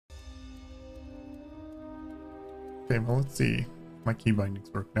Okay, well, let's see. My key bindings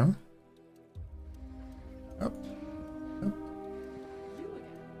work now. Up. Up.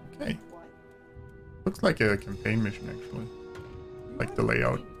 Okay. Looks like a campaign mission, actually. Like the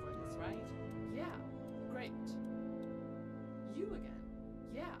layout.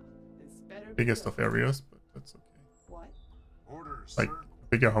 Biggest of areas, but that's okay. Like, a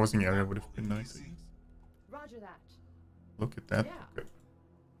bigger housing area would have been nice, I guess. Roger that. Look at that. Yeah. Good.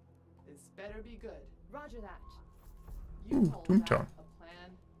 This better be good. Roger that. Ooh, Doomtown.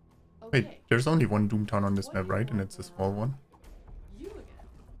 Okay. Wait, there's only one Doomtown on this map, right? And it's a small one. You again.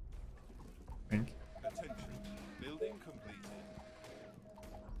 I think. Attention. Building completed.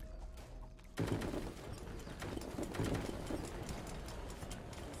 This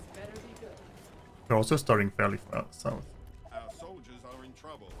better be good. We're also starting fairly far south. Our soldiers are in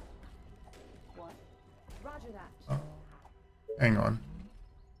trouble. What? Roger that. Hang on.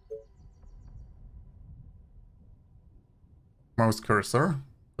 Mouse cursor,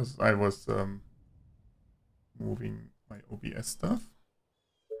 because I was moving my OBS stuff.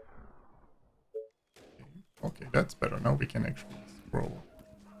 Okay, that's better. Now we can actually scroll.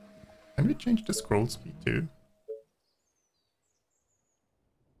 Can we change the scroll speed too?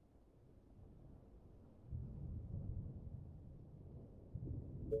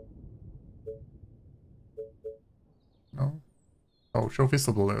 No? Oh, show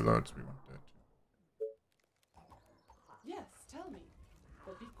visible alerts. We want that. Yes, tell me.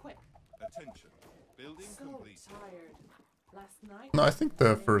 But be quick. Attention. Building So completed. tired. Last night. No, I think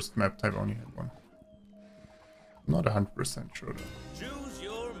the first map type only had one. I'm not 100% sure though. Choose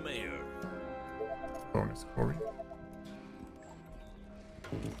your mayor. Bonus quarry.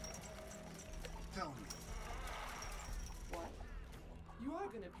 Tell me. What? You are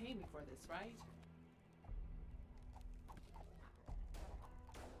gonna pay me for this, right?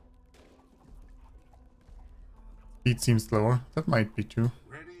 Speed seems slower. That might be too.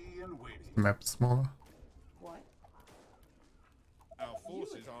 Ready and waiting. The map's smaller. What? Our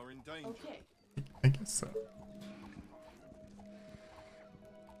forces are in danger. Okay. I guess so.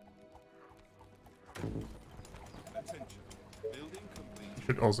 Attention. Building complete. We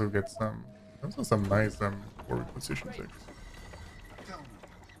should also get some. Those are some nice quarry positions actually. Tell me.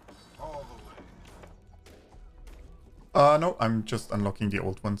 All the way. No, I'm just unlocking the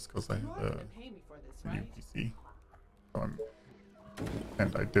old ones because I You are have gonna pay me for this, a new right? PC. So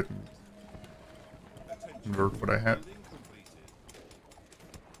and I didn't Attention. convert what I had. Building completed.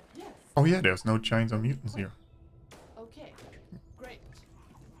 Yes. Oh yeah, there's no giants or mutants here. Okay. Great.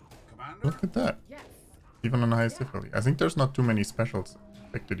 Commander. Look at that. Yes. Even on highest difficulty. I think there's not too many specials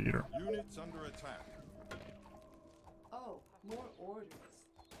affected either. Units under attack. Oh, more orders.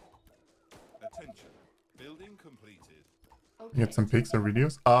 Attention. Building completed. Okay. Get some pixel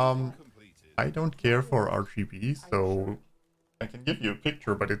videos. Completed. I don't care for RGB, so I can give you a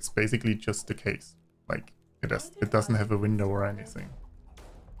picture, but it's basically just the case. Like it doesn't have a window or anything.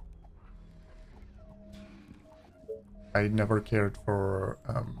 I never cared for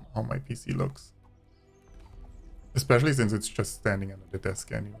how my PC looks. Especially since it's just standing under the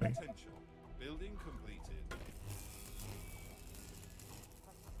desk anyway. Attention. Building completed.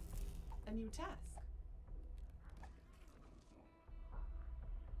 A new task.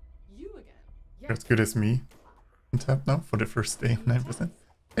 You again. You're as good as me. On tap now for the first day of 9%.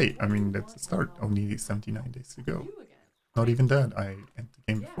 Hey, I mean, that's a start. Only 79 days to go. You again. Not even that. I ended the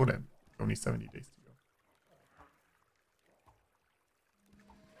game before that. Only 70 days to go.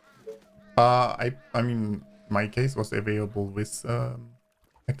 I mean, my case was available with a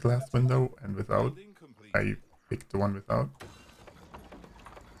glass window and without. Building complete. I picked the one without.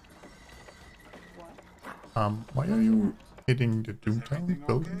 What? Why are you hitting the Doomtown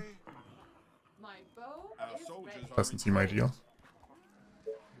building? My bow Our is soldiers ready. are Doesn't seem ideal.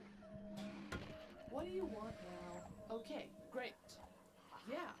 What do you want now? Okay, great.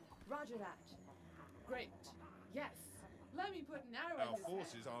 Yeah, roger that. Great. Yes. Let me put an arrow Our in his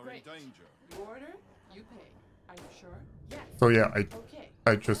forces head. are Great. in danger. You order, you pay. Are you sure? Yes. So yeah, Okay.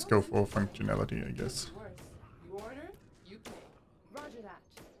 I just go for functionality, I guess. Worse. You order, you pay. Roger that.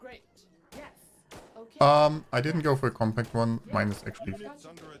 Great. Yes. Okay. I didn't go for a compact one. Mine is actually... Units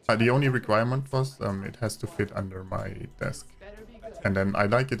under attack. The only requirement was it has to fit under my desk. Better be good. And then I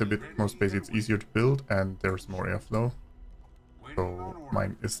like it a bit more space. It's easier to build and there's more airflow. So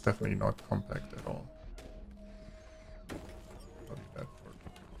mine is definitely not compact at all. I'll leave that for-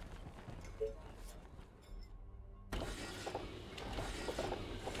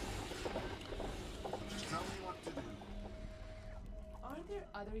 Tell me what to do. Aren't there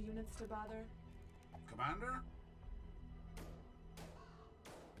other units to bother? Commander?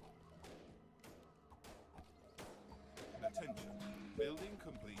 Attention. Building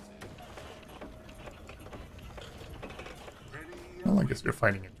completed. Well, I guess we're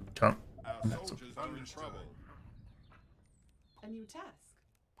fighting a Doomtown. Our That's soldiers are in trouble. A new task.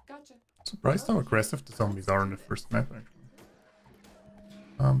 Gotcha. Surprised how aggressive the zombies are in the first map, actually.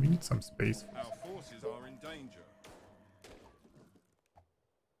 We need some space. Our forces are in danger.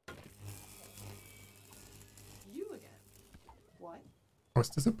 You again. What? Oh, is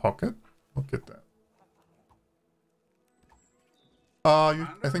this a pocket? Look at that.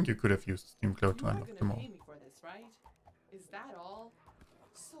 I think you could have used Steam Cloud to You are unlock gonna them all. pay me for this, right? Is that all?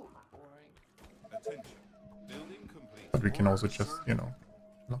 So boring. Attention. Building complete. But we can also just, you know,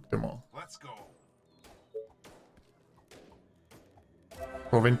 lock them all. Let's go.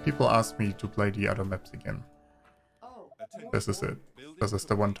 For when people ask me to play the other maps again, Oh. Attention. this is it. Building This is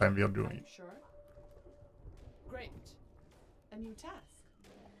the one time we are Are doing you it. sure? Great. A new task.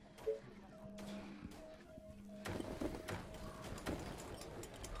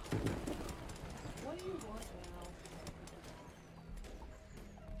 What do you want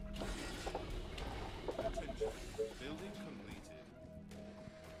now? Attention. Building completed.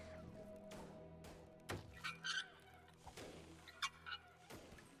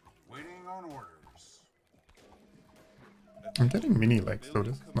 Waiting on orders. I'm getting mini legs, so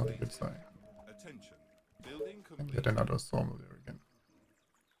this is not a good sign. Attention. Building And complete. get another sawmill there again.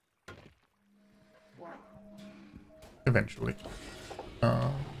 What? Eventually.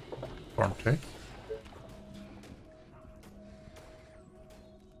 Farm tech.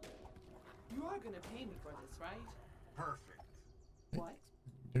 You are gonna pay me for this, right? Perfect. What?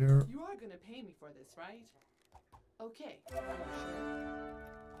 There. You are gonna pay me for this, right? Okay. Are you sure?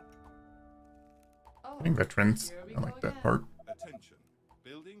 Oh, Getting veterans. here we I go like that again. part. Attention.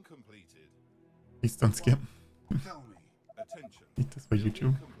 Building completed. Please don't skip. Tell me. Attention. Need this for Building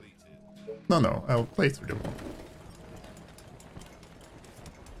YouTube. completed. No, I'll play through them all.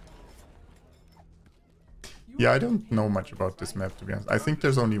 You Yeah, are I gonna don't pay know me much for about this, this right? map, to be honest. I think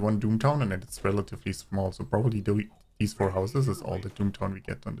there's only one Doomtown and it's relatively small, so probably these 4 houses is all the Doomtown we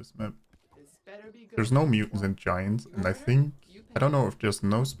get on this map. This better be good. There's no mutants and giants, and I think... You I don't pay. know if there's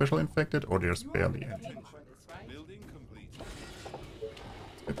no special infected or there's You are barely gonna any. pay me for this, right? Building completed.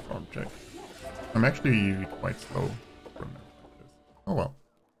 Let's get farm check. I'm actually quite slow for a map like this. Oh well.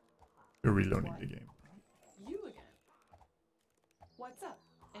 We're reloading the game. You again. What's up?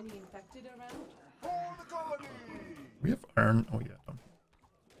 Any infected around? For the colony! We have iron. Oh yeah. Don't.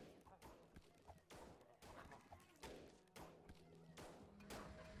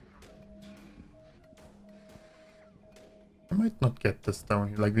 I might not get this down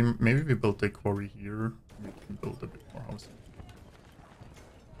here. Like, maybe we build a quarry here. We can build a bit more housing.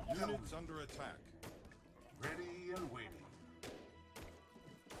 Units under attack. Ready and waiting.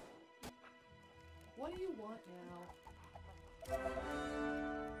 What do you want now?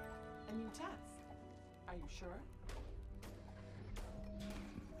 A new task. Are you sure?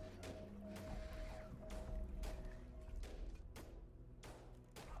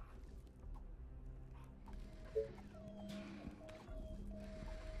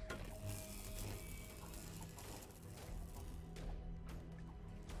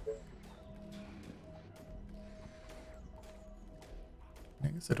 I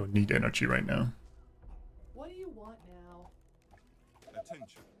guess I don't need energy right now. What do you want now?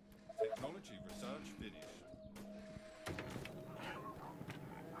 Attention. Technology research finished.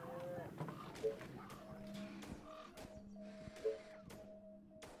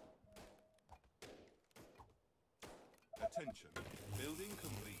 Attention. Building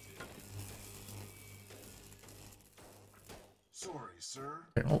completed. Sorry, sir.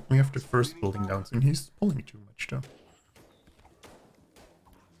 Okay, well, we have the first building down soon. He's pulling too much though.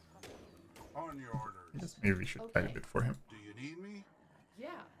 On your I orders. guess maybe we should fight a bit for him. Do you need me? Yeah.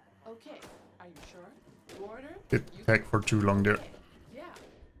 Okay. Are you sure? You order? Did You tag for too long there. Okay. Yeah.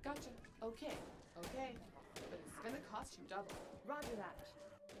 Gotcha. Okay. Okay. But it's gonna cost you double. Roger that.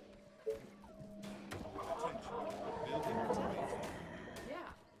 Attention. Building completed.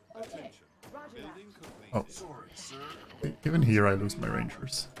 Yeah. Okay. Attention. Roger that. Building completed. Oh. Sorry, sir. Even here I lose my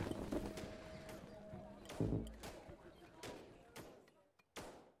rangers.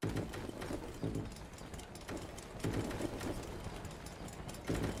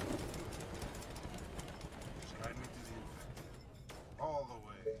 Guide me to the infected. All the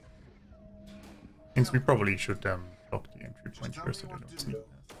way. Means we probably should block the entry point tell here me so they what don't to sneak do.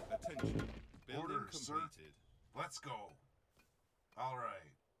 past. Attention. Building Orders, sir. completed. Let's go. All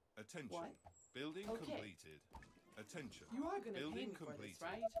right. Attention. What? Building Okay. completed. Attention. You are gonna pay Building me for this, completed.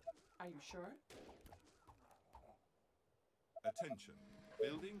 right? Are you sure? Attention.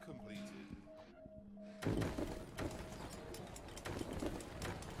 Building completed.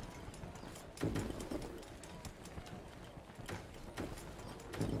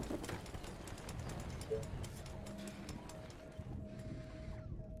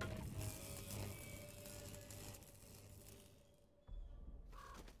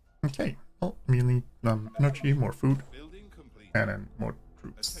 Okay, well, we need energy, more food, Building completed. and then more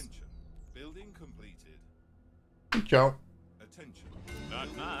troops. Attention. Building completed. Ciao. Attention. Knock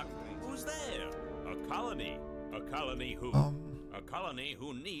knock. Who's there? A colony. A colony who? A colony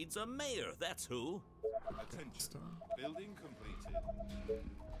who needs a mayor, that's who. Attention. Building completed.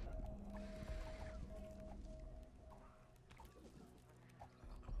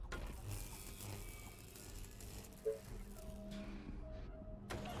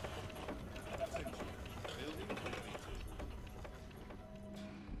 Attention. Building completed.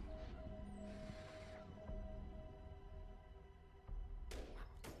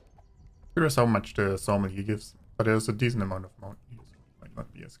 Curious how much the sawmill he gives, but there's a decent amount of mountain here, so it might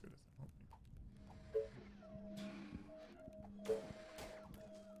not be as good as I'm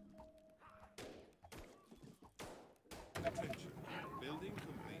hoping. Attention. Building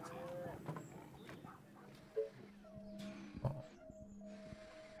completed. Oh.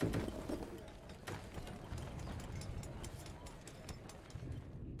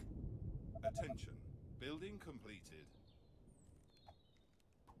 Attention. Building completed.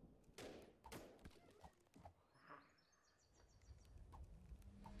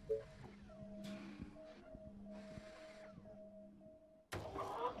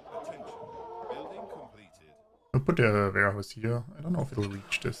 Attention. Building completed. I'll put a warehouse here. I don't know if it'll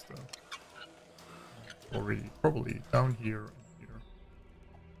reach this though. Already probably down here and here.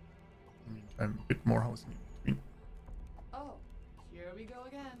 In the meantime, a bit more housing in between. Oh, here we go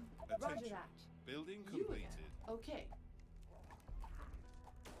again. Roger Attention. that. Building You again. completed. Okay.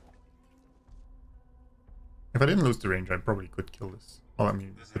 If I didn't lose the range, I probably could kill this. Well, I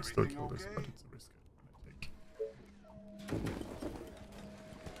mean, Is could still everything kill this, okay? but it's a risk I take.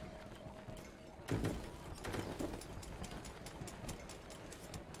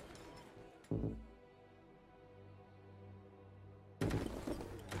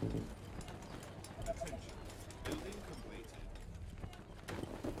 Attention. Building completed.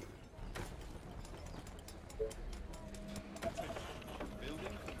 Attention.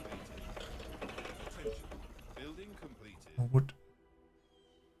 Building completed. Attention. Building completed. More wood.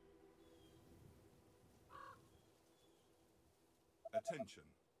 Attention.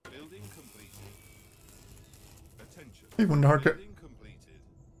 Building completed. Attention. Hey, Wunderhake. Building completed.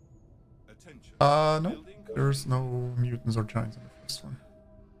 Attention. No. Building There's no mutants or giants in the first one.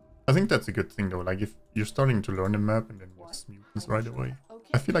 I think that's a good thing though, like if you're starting to learn the map and then there's mutants right away. Okay.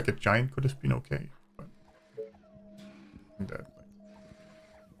 I feel like a giant could have been okay, but in that like,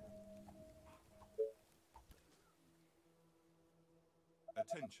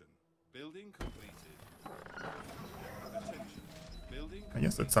 Attention. Building completed. Attention. Building I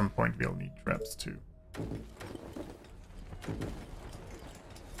guess at some point we'll need traps too.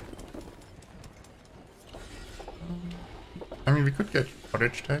 I mean, we could get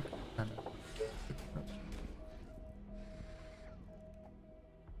cottage tech and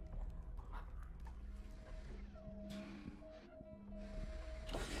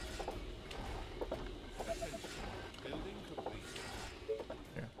Attention. Building completed.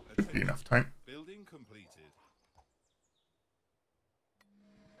 yeah, should be enough time. Building completed.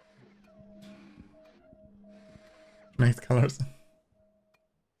 Nice colors.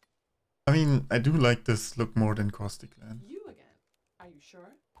 I mean, I do like this look more than Caustic Land. You again. Are you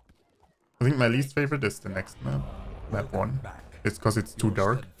sure? I think my least favorite is the next map, map 1. It's because it's too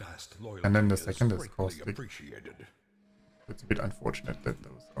dark. And then the second is Caustic. It's a bit unfortunate that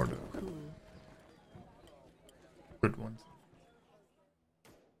those are the good ones.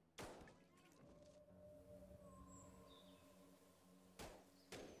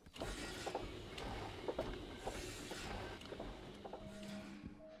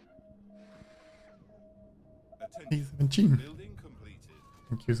 Hey, 17. Building completed.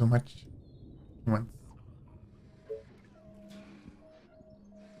 Thank you so much. Once.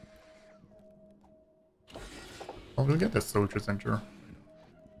 Oh, we'll get the soldier center.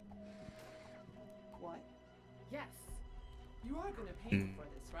 What? Yes. You are gonna pay me for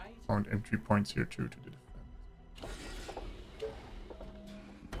this, right? Found entry points here too to the defense.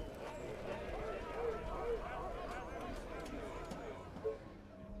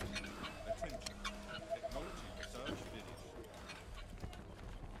 Attention. Technology research finished.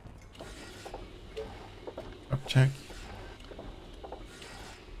 Up check.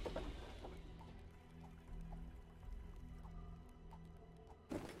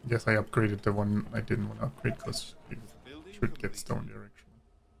 Yes, I upgraded the one I didn't want to upgrade because it Building should get completed. stone there actually.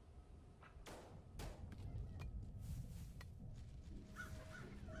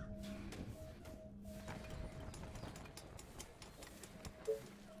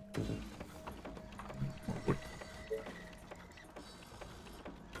 More wood.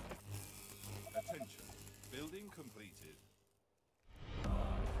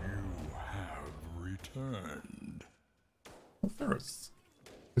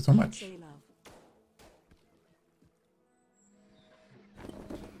 you so much. Say love.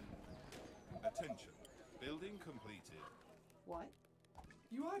 Attention. Building completed. What?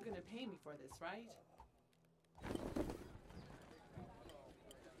 You are gonna pay me for this, right?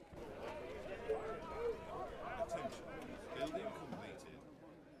 Attention. Building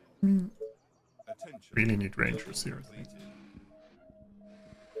completed. Attention. Really need rangers here. Completed.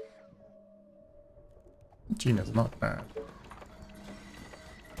 Gina's not bad.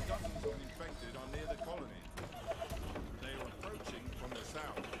 Dozens of infected are near the colony. They are approaching from the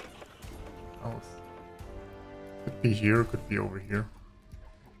south. Oh, could be here, could be over here.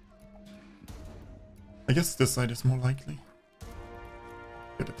 I guess this side is more likely.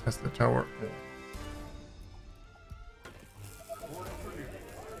 Get a Tesla tower. Order for you.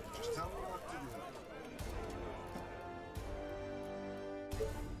 Just tell me what to do.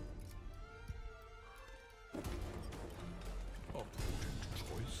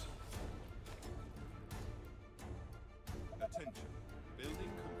 Attention. Building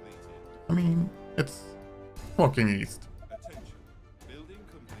completed. I mean, it's walking east. Attention. Building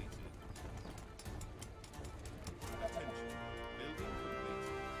completed. Attention. Building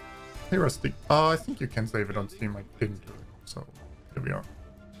completed. Hey Rusty, I think you can save it on Steam, I didn't do it, so here we are.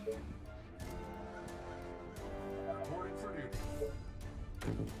 Reporting for duty.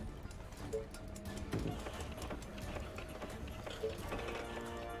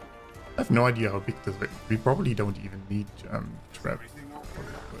 I have no idea how big this is. We probably don't even need traps. Everything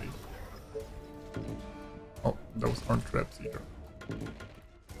okay? Oh, those aren't traps either.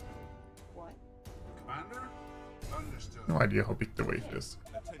 What? Commander? Understood. No idea how big the wave is.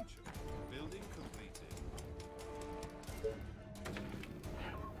 Attention. Building completed.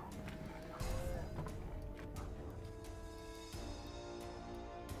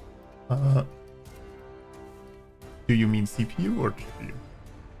 Do you mean CPU or GPU?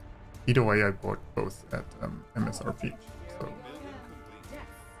 Either way, I bought both at MSRP, so Building completed.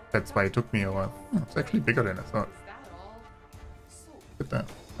 that's why it took me a while. Oh, it's actually bigger than I thought. Is that all? So, Look at that.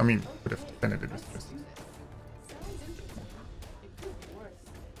 I mean, could have defended it as just. sounds interesting. It could be worse.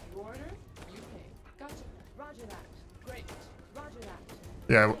 You order, you pay. Gotcha. Roger that. Great. Roger that.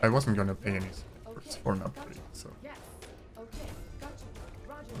 Yeah, I wasn't gonna pay any supports for an upgrade, so Yes. Okay. Gotcha.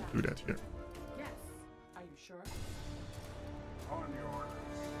 Roger that. do that here. Yes. Are you sure? On your orders.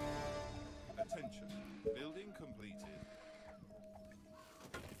 Attention. Building completed.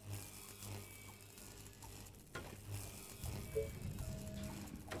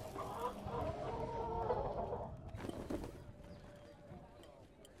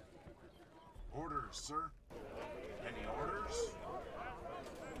 Orders, sir. Any orders?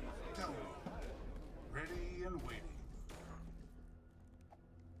 Tell me. Ready and waiting.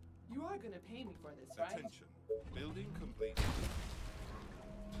 You are gonna pay me for this, right? Attention. Building completed.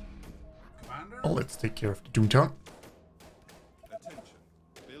 Commander? Oh, let's take care of the Doomtown. Attention.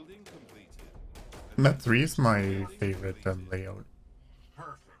 Building completed. Map 3 is my favorite layout.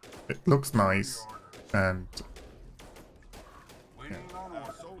 Perfect. It looks nice, Your orders. and Waiting on Our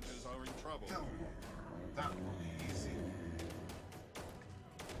orders. soldiers are in trouble. Tell me. That will be easy.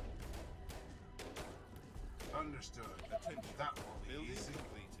 Understood. Attention. That will be Building easy.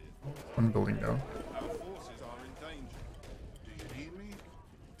 completed. one building down. Our forces are in danger. Do you need me?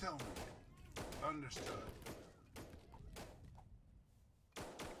 Tell me. Understood.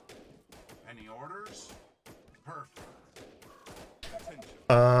 Any orders? Perfect. Attention.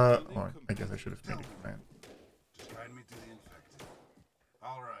 Oh, I guess I should have made a command. Just guide me to the infected.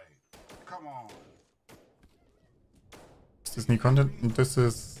 All right. Come on. Is this new content? This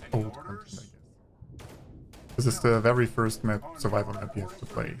is old content, I guess. This is the very first map, survival map you have to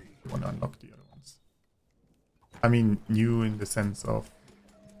play if you want to unlock the other ones. I mean, new in the sense of...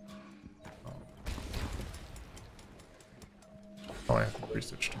 Oh, I haven't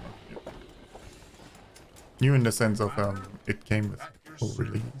researched them yet. New in the sense of it came with full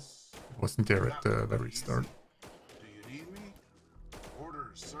release. It wasn't there at the very start. Do you need me?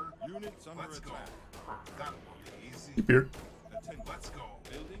 Orders, sir. Units under Let's go. attack. That will be easy. Keep here. Attention. Let's go.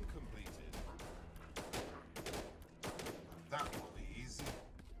 Building completed. That will be easy.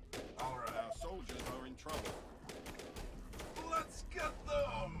 All right. Our soldiers are in trouble. Let's get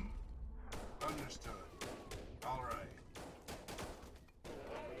them. Understood. All right.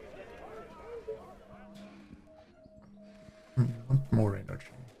 Want more energy.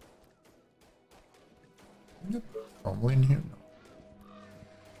 Yep. Normal in here?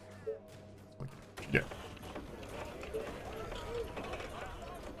 No. Yeah.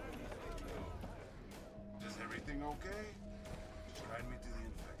 Is everything okay? Just guide me to the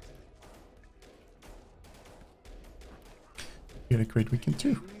infected. had a great weekend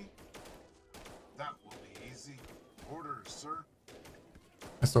too. That will be easy. Orders, sir.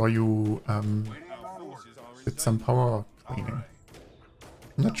 I saw you Waiting on orders. did some power All cleaning. right.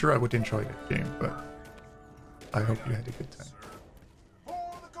 I'm not sure I would enjoy that game, but I hope you had a good time. Sir.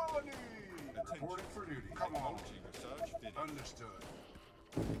 For the colony! Reporting for duty. Come on. Understood.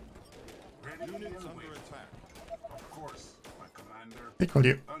 Ready Units and under waiting. attack. Of course, my commander. Hey, call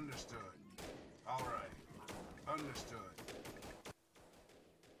you. Understood. All right. Understood.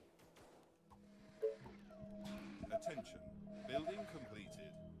 Attention. Building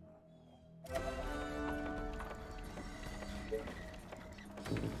completed.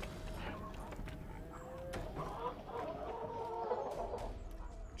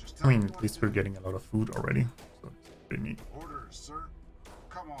 Just I tell mean, me at what least to we're do. getting a lot of food already, so it's pretty neat. Orders, sir.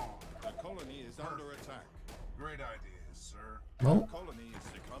 Come on. The colony is under attack. Great ideas, sir. The Well, colony is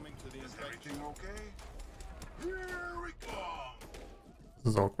succumbing to the Is infection. everything okay? Here we come.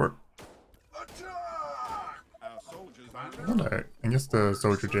 this is awkward. Attack! Our soldiers are Commander? I guess the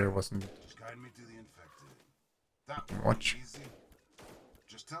soldier there wasn't Just guide me to the infected. That Too will much. be easy.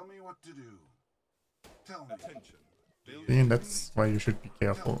 Just tell me what to do. Tell me. attention. Building See, and that's why you should be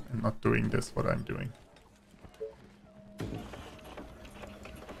careful and not doing this, what I'm doing.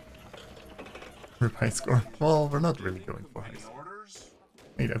 Rip high score. Well, we're not really going for high Any score. orders?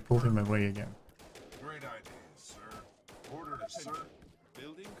 Wait, I pulled him away again. Great ideas, sir. Orders, sir.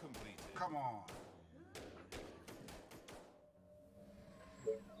 building completed. Come on.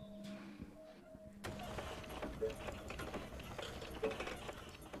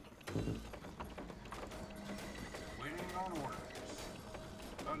 Waiting on orders.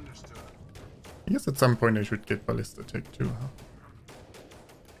 Understood. I guess at some point I should get ballista tech too, huh?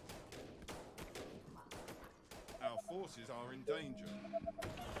 Our forces are in danger. Do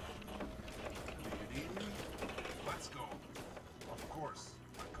you need me? Let's go. Of course,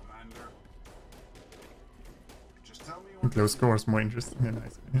 my commander. Just tell me what Close to score is more interesting than high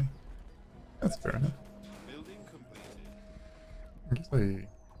score. Yeah. That's fair enough. Building completed. I guess I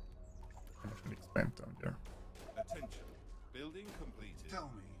should expand down there. Attention. Building completed.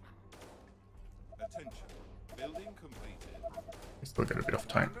 tell me. Attention. Building completed. We still got a bit of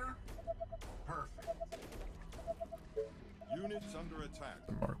time. Commander? Perfect. Units under attack.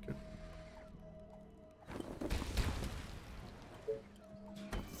 The market.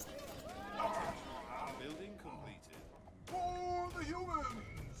 Building completed. For the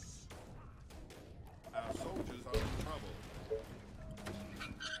humans! Our soldiers are in trouble.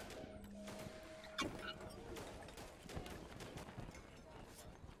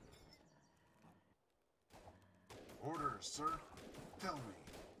 Orders, sir. Tell me.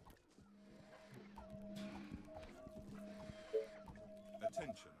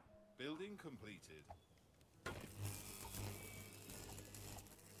 Attention. Building completed.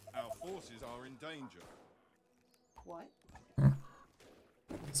 Our forces are in danger. What?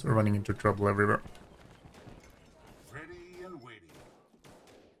 So we're running into trouble everywhere. Ready and waiting.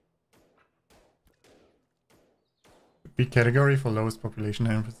 B category for lowest population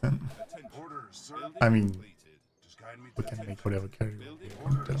 9%. Attention. Orders, sir. Building I mean, completed. Just guide me we to can the make whatever category we Building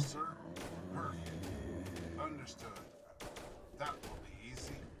want to. orders, sir. Perfect. Understood. That will be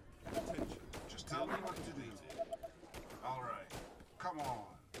easy. Attention. Just tell me what to do. All right. Come on.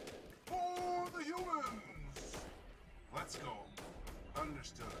 For the humans! Let's go.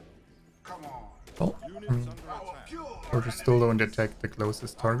 Understood. Come on. Well, I Units mean, under I will attack. kill our soldiers still don't enemies. attack the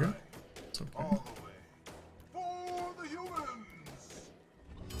closest target. It's okay. All the way. For the humans!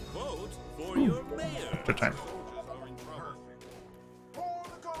 Vote for your mayor. After time. Soldiers are in trouble. Perfect. For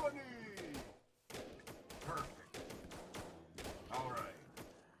the colony! Perfect. All right.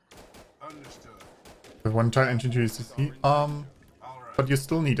 Understood. The one tile entry is to see. All right. But you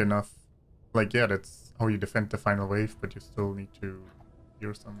still need enough. Like, yeah, that's how you defend the final wave, but you still need to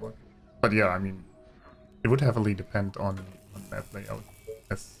hear somewhat. But yeah, I mean, it would heavily depend on map layout.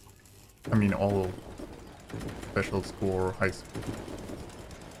 As, I mean, all special score, high score.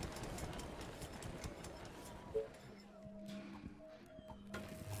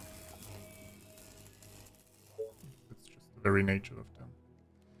 It's just the very nature of them.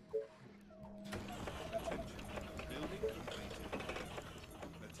 Attention. Building completed.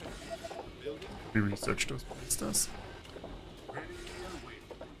 Attention. Building We research those ballistas. Ready and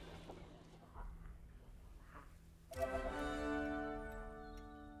waiting.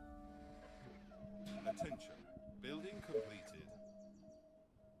 Attention. Building completed.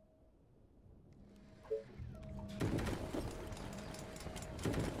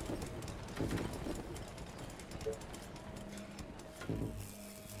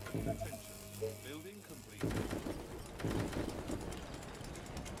 Attention. Building completed.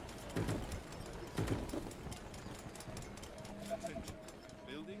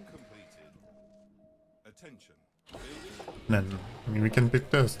 then, I mean, we can pick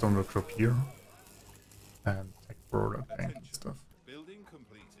the stone workshop here and take broader tank and stuff. Building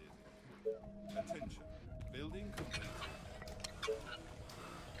completed. Attention. Building completed.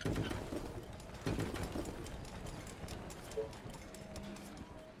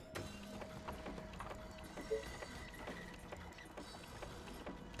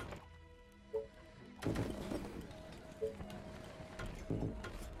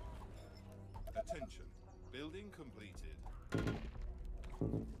 Attention. Building completed.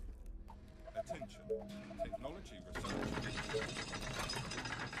 Attention. Technology research.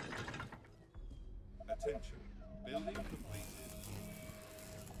 Attention. Building completed.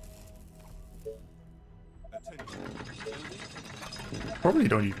 Attention. Building completed. Probably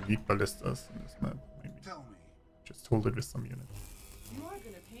don't even need ballistas in this map. Maybe Tell me. just hold it with some units. You are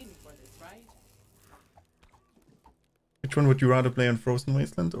gonna pay me for this, right? Which one would you rather play on Frozen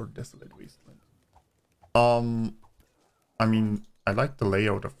Wasteland or Desolate Wasteland? I mean, I like the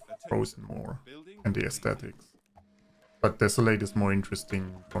layout of Frozen more and the aesthetics. But Desolate is more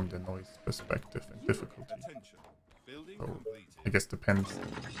interesting from the noise perspective and difficulty. Attention. Building So, completed. I guess depends.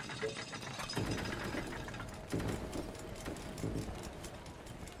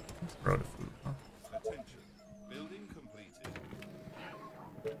 It's rather food, huh? Attention. Building completed.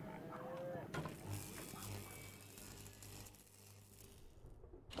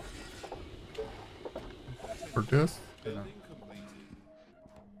 For this, you know, Building completed.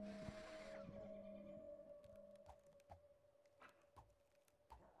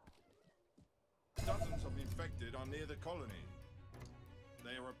 Dozens of infected are near the colony.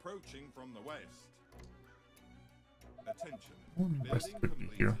 They are approaching from the west. Attention. west Building could be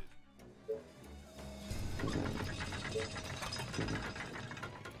completed. here.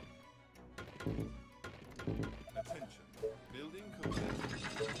 Attention. Building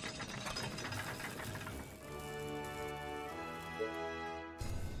completed.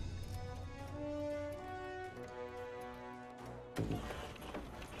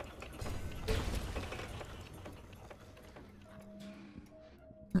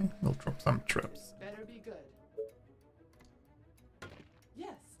 We'll drop some traps. Better be good.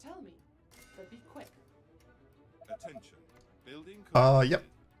 Yes, tell me. But be quick. Attention. Building completed. Yep.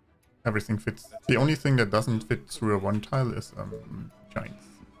 Everything fits. The only thing that doesn't fit through a one tile is giants.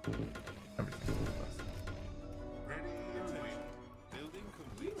 Everything else does. Ready and wait. Building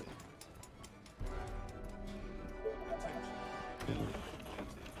completed. Attention. Building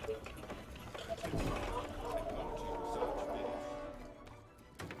completed. Attention. Technology research finished.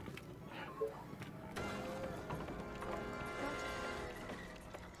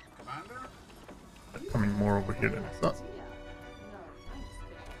 Commander? They're coming more over here than I thought. Tia. No, I'm just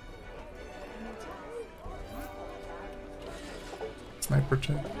kidding. New task. Sniper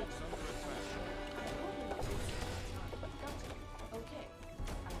check. Okay.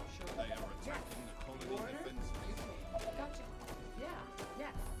 I'm sure. They are attacking the colony defenses. Gotcha. Yeah.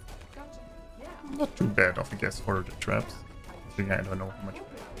 Yes. Gotcha. Yeah. Not too bad off, I guess, for the traps. I think I don't know how much.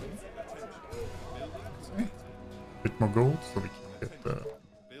 Bit more gold, so we can get the.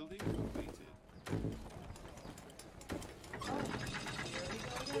 Building completed.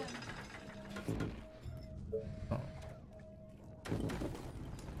 Oh.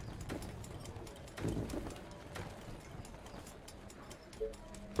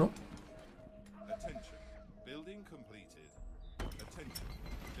 Oh, Attention. Building completed. Attention.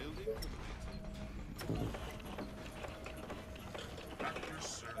 Building completed. Actor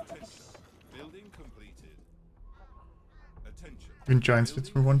service. Attention. Building completed. Attention. even giants fit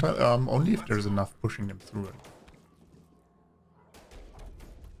through one tile. Only if there's enough pushing them through it.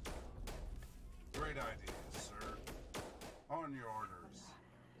 Great idea, sir. On your orders.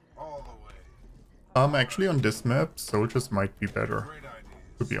 All the way. Actually on this map, soldiers might be better, Great to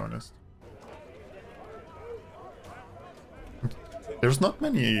ideas. be honest. There's not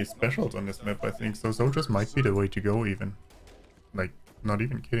many specials on this map, I think, so soldiers might be the way to go even. Like, not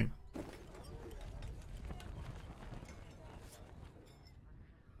even kidding.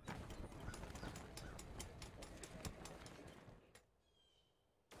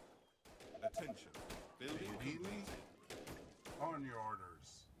 Attention. Building You need me? completed. On your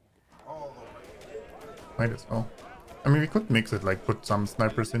orders. All the way. Might as well. I mean, we could mix it, like put some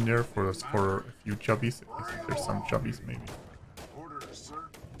snipers in there for a few chubbies. I think there's some chubbies maybe. Orders, sir.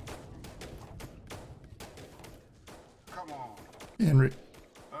 Come on. Hey, Henry.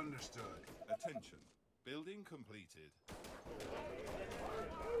 Understood. Attention. Building completed.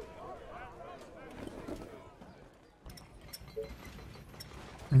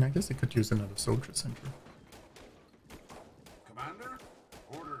 I mean, I guess I could use another soldier center. Commander?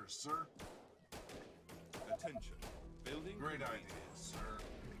 Orders, sir. Attention. Building Great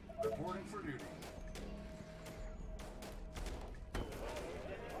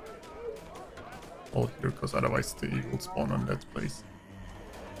all here, because otherwise they will spawn on that place.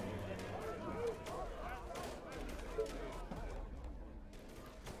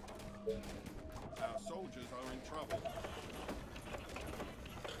 Our soldiers are in trouble.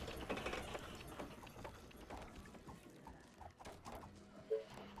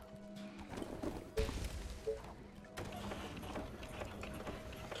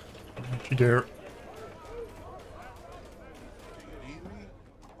 Actually, there. Do you need me?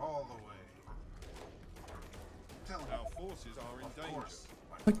 All the way. Tell me. Our forces are in Of danger. course.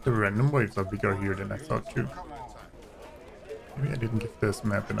 Like the random waves are bigger here than I thought too. Come on. Maybe I didn't give this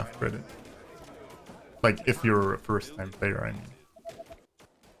map enough credit. Like if you're a first time player, I mean.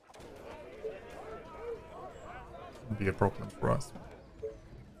 Wouldn't be a problem for us.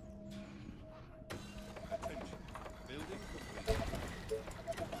 Attention. Building complete.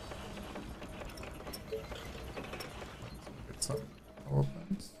 Get some power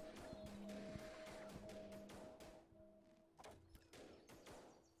plants.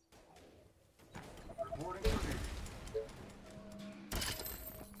 Reporting for duty.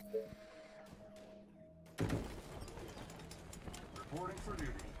 Reporting for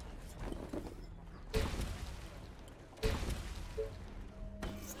duty.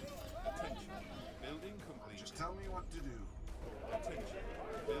 Attention. Building complete. Just tell me what to do. Attention.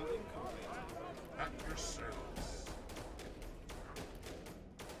 Building complete. At your service.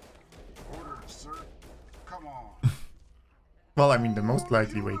 Orders, sir. Come on. Well, I mean, the most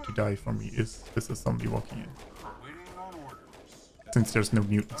likely way to die for me is this is zombie walking in. Waiting on orders. Since there's no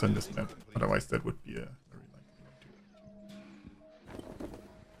mutants on this map. Otherwise that would be a very likely way to die.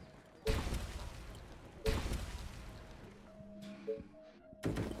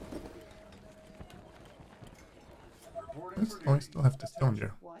 Reporting for Oh, I duty. still have the stone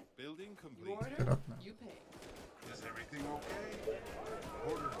there. What? Building You complete. order? Get up now. You pay. Is everything okay?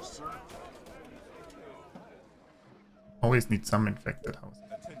 Orders, sir. Always need some infected houses.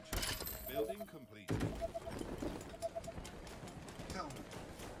 Attention. Building complete. Tell me.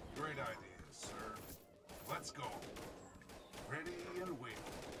 Great ideas, sir. Let's go. Ready and waiting.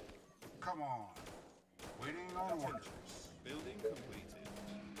 Come on. Waiting on orders. Building completed.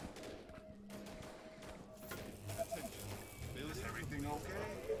 Attention. Is Building everything okay?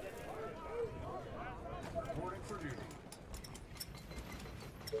 Reporting for duty.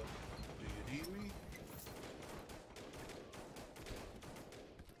 Do you need me?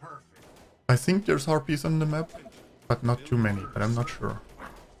 Perfect. I think there's harpies on the map, but not too many, but I'm not sure.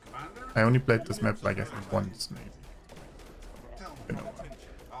 Commander? I only played this map like I think once maybe. Tell me. You know.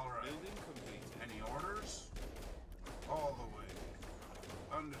 All right. Building complete. Any orders? All the way.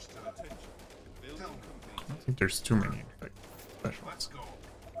 Understood. Attention. Building complete. I don't think there's too many infected Let's specials. go.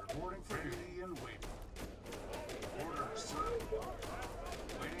 Reporting for duty and waiting. Orders, sir.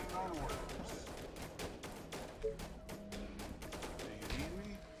 Waiting on orders. Do you need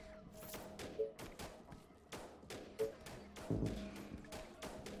me?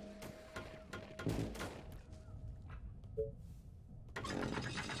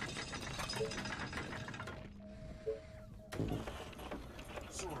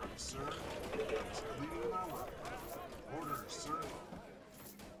 Sorry, sir. I was completing my work. Orders, sir.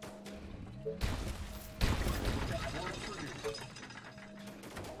 Reporting for duty.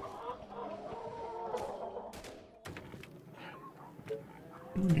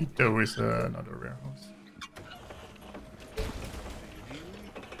 We need though is another warehouse. Do you need me?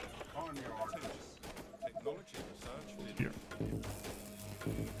 On your orders. Technology research finished. Here.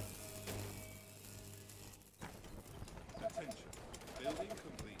 Attention. Building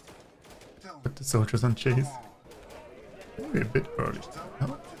complete. Tell me. Put the soldiers on chase. Come on. Maybe a bit early. Tell me Huh?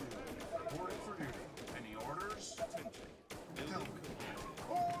 what to do. Reporting for duty. Any orders? Attention. Building complete.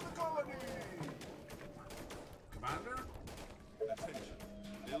 Oh, the colony! Commander? Attention.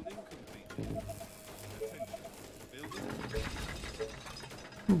 Building complete. Attention. Building complete.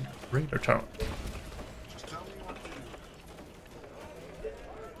 Ooh, radar tower. Just tell me what to do.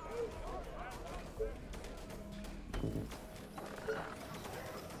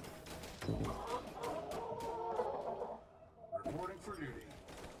 Reporting for duty.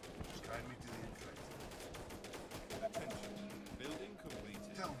 Just guide me to the infected. Attention. Building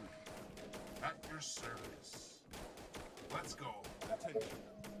completed. Tell me. At your service. Let's go. Attention.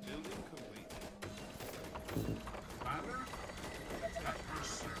 Building completed. Commander? At your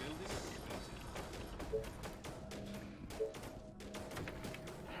service. Building completed.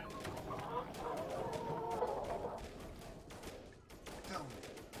 Tell me.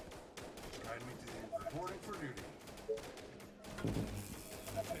 Just guide me to the reporting for duty.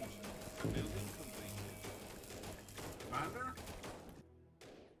 Attention. Building completed. Commander?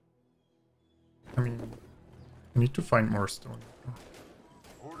 I mean, I need to find more stone.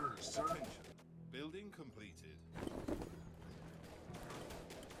 Orders, sir. Building completed.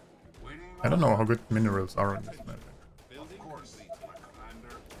 Waiting I don't know how good minerals are on this map. Building Of course, completed. my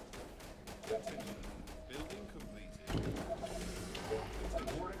commander. Attention. Building completed.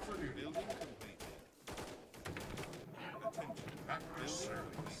 Reporting for duty. Building completed. Attention. At your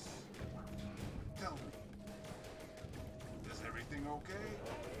service. Tell me. Is everything okay?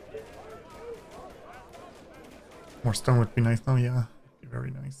 More stone would be nice now, yeah. Be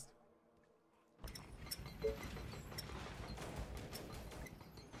very nice.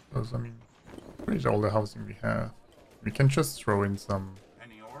 Because, I mean, pretty all the housing we have. We can just throw in some.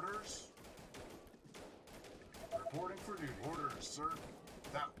 Any orders? Reporting for duty. Orders, sir.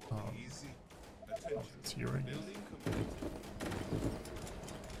 That will be easy. Attention. It's here, I guess. Building completed.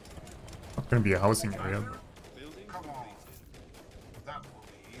 Not gonna be a housing area, but Building Come on. completed. That will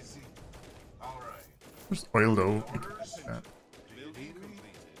be easy. All right. there's oil though. We could Orders? use that. Do you Building need me?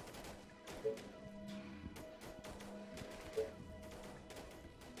 completed.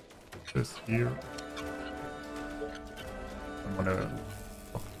 Just here. I'm gonna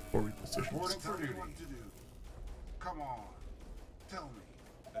lock the forward positions. Reporting for duty. What to do? Come on. Tell me.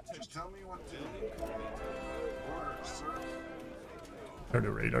 Just tell me what to do. Orders, sir. Clear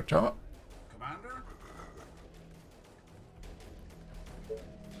the radar tower. Commander?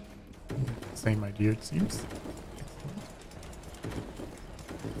 Same idea, it seems.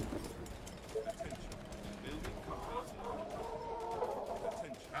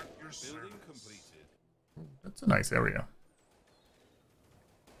 At your Building service. completed. That's a nice area.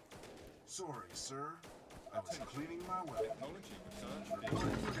 Sorry, sir. I was cleaning my weapon. Technology research.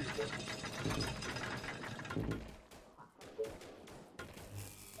 Reporting for duty.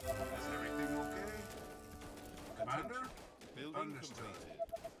 Is everything okay? Commander? Building Understood. completed.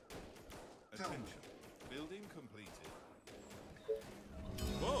 Tell me. Attention. Building completed.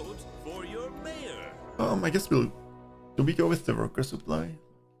 Vote for your mayor. I guess we'll. Do we go with the worker supply?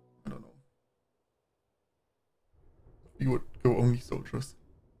 I don't know. We would go only soldiers.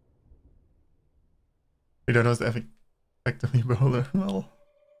 We don't know if effectively beholder. Well,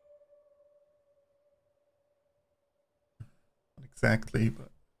 not exactly, but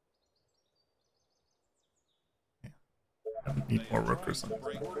yeah. I would need more workers on this.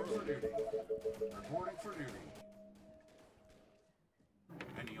 Reporting for duty. Reporting for duty.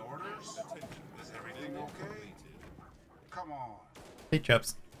 Any orders? Attention. Is everything okay? Come on. Hey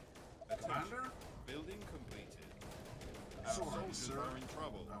chaps. Commander? Building completed. Our Sorry, soldiers sir. are in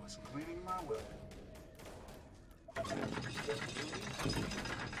trouble. I was cleaning my weapon. Building completed.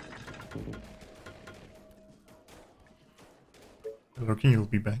 Looking, you'll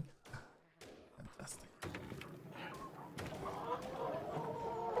be back. Fantastic.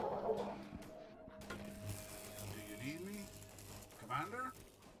 Do you need me? Commander?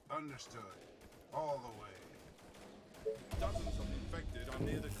 Understood. All the way. Dozens of infected are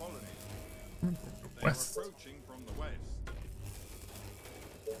near the colony. They West. are approaching from the west.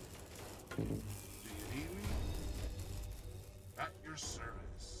 Do you need me? At your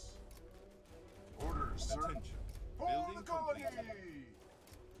service. Orders, sir. Attention. For Building the colony! completed.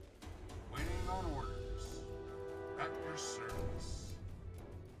 Waiting on orders. At your service.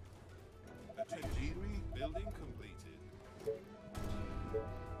 Do Attention. you need me? Building completed.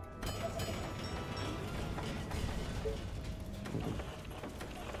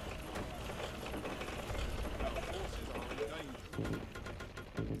 Our forces are in danger.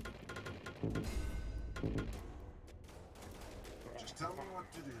 Just tell me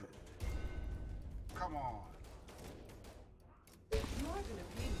what to do. Come on. You are gonna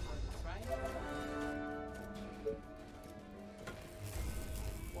pay me for this, right?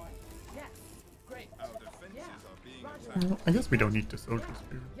 What? Yes. Great. Our defenses Yeah. are being Roger. attacked. I guess we don't need the soldiers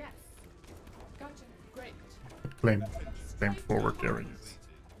here. Yes. Gotcha. Great. But claim forward areas.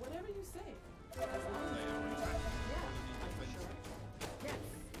 Whatever you say. As long as yeah, I'm sure. Yes.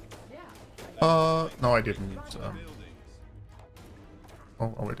 Yeah. No, I didn't. Buildings.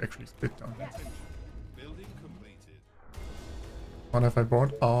 Oh, it actually split down. Yes. Building completed. What have I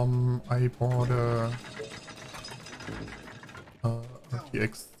bought? I bought a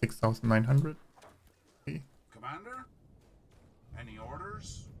RTX 6900. Okay. Commander? Any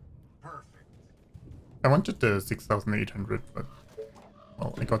orders? Perfect. I wanted the 6800, but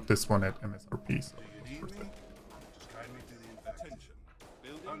well, I got this one at MSRP, so Do you it's need worth me? it. Just guide me to the infected. Attention.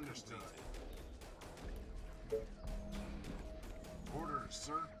 Building Understood. completed. Orders,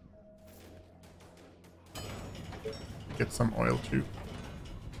 sir. Get some oil too.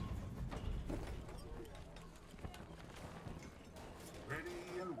 Ready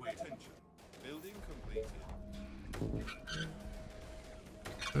and waiting. Attention. Building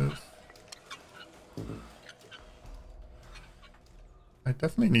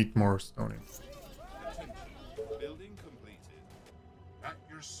definitely need more stoning. Attention. Building completed. At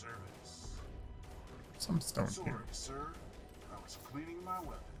your service. Some stone Sorry, here. sir. I was cleaning my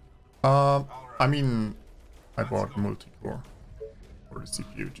weapon. I mean, I bought multi-core for the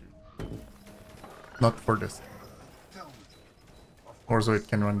CPU too. Not for this. Tell me. Or so it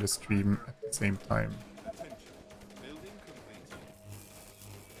can run the stream at the same time. Attention. Building completed.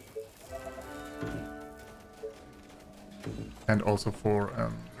 And also for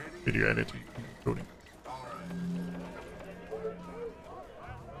video editing and coding.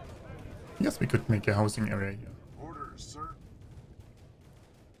 Yes, we could make a housing area here. Orders, sir.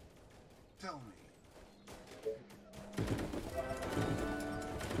 Tell me.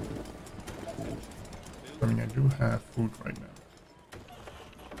 I mean, I do have food right now.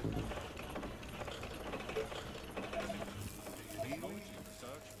 Do you need me?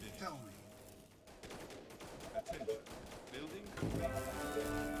 Search finished. Tell me. Attention. Building completed.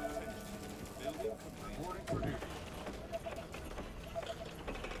 Attention. Building completed. Reporting for duty.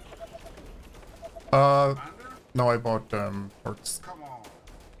 Commander? No, I bought parts. Come on.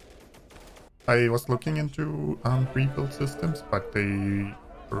 I was looking into rebuild systems, but they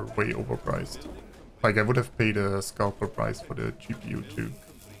were way overpriced. Like, I would have paid a scalper price for the GPU too,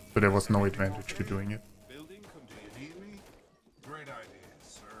 so there was no advantage to doing it. Building Do completed. you need me? Great idea,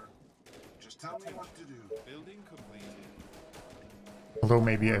 sir. Just tell me what to do. Building completed. Although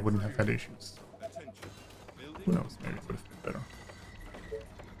maybe I wouldn't have had issues. Attention. Building Who knows, maybe it would have been better.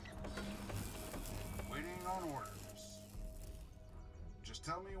 Waiting on orders. Just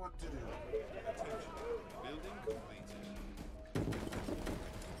tell me what to do. Attention. Building completed.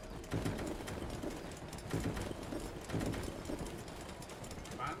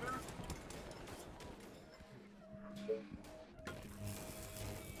 Commander?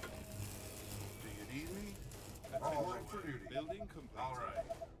 Do you need me? All in for duty. Building completed. All right.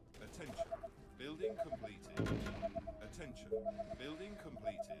 Attention. Building completed. Attention. Building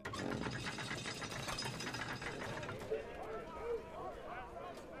completed.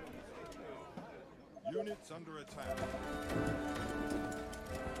 Units under attack.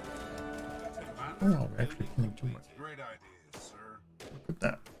 Oh, wow, we're actually killing too much. Great idea, sir. Look at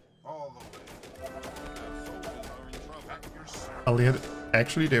that. All the way. Our soldiers are in trouble. At your service. Oh,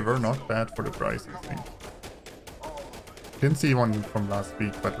 actually, they were not bad for the price, I think. All the way. Didn't see one from last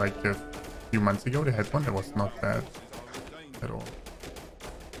week, but like a few months ago, they had one that was not bad at all.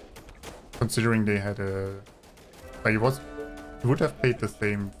 Considering they had a... Like, you would have paid the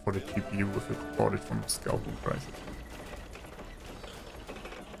same for the GPU if you bought it from scalping prices.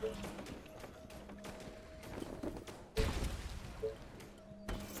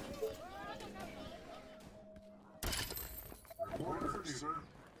 Reporting for duty, sir.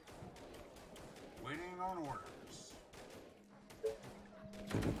 Waiting on orders.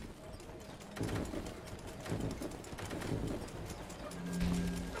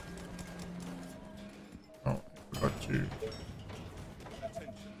 Oh, I forgot to...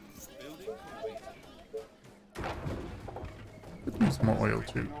 Attention. Building completed. Could use more oil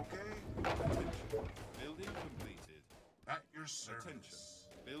too. Okay? Attention. Building completed. At your Attention. service.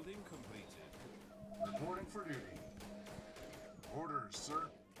 Building completed. Reporting for duty. Orders, sir.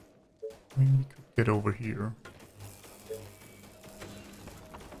 I mean, we could get over here.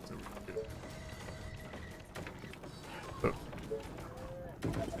 So we could... Oh,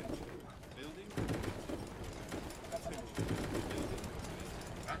 Building completed. Attention. Building completed.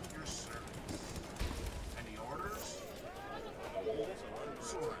 At your service. Any orders? Units are under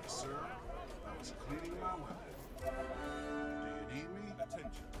Sorry, sir. I was cleaning my weapon. Do you need me?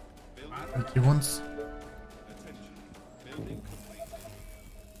 attention. Building thank you once. attention. Building completed.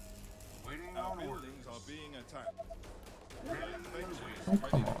 Waiting Our on orders. buildings are being attacked. Ready and Fences waiting. Oh, ready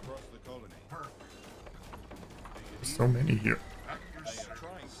come to on. cross the colony. Perfect. Do you There's need so many here. At your They are service.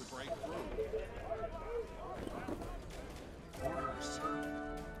 trying to break through. Orders, sir.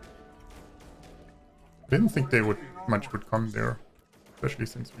 Didn't think they would would come there, especially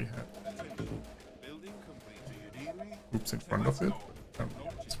since we had Attention. Building complete. Do you need me? troops in front of it.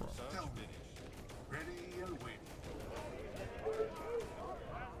 That's wrong. Search Tell me. finished. Ready and waiting.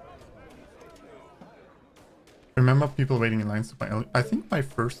 Remember people waiting in lines to buy Aldi? I think my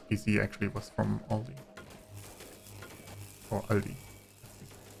first PC actually was from Aldi. Or Aldi.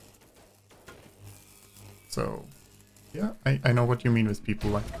 So, yeah, I know what you mean with people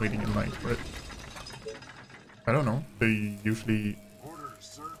like waiting in line for it. I don't know, they usually, Orders,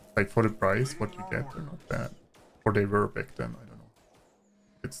 sir. like for the price, what you get, they're not bad. Or they were back then, I don't know.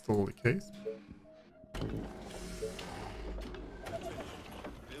 It's still the case. Building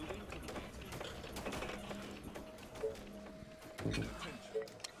completed. Attention.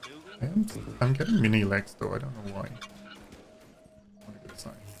 I'm getting mini lags though, I don't know why. Not a good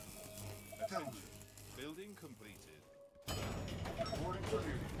sign. Attention. Building completed. Reporting for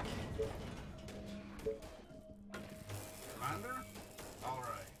duty. Commander? All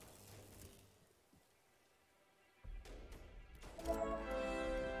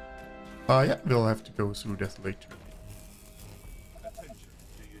right. Yeah, we'll have to go through this later. Attention.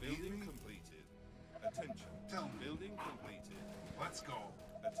 Do you need Building me? completed. Attention. Tell me. Building completed. Let's go.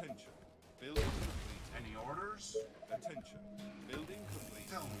 Attention. Building completed. Any orders? Attention. Building completed.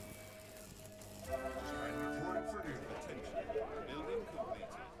 Tell me. I'm reporting for duty. Attention. Building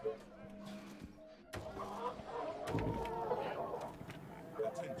completed.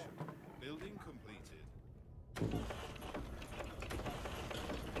 Attention. Building completed.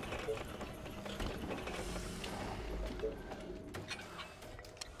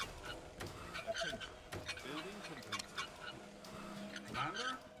 Attention. Building completed.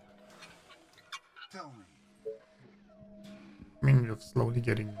 Commander? Tell me. I mean, we're slowly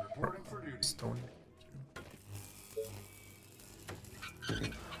getting Reporting for duty. stone.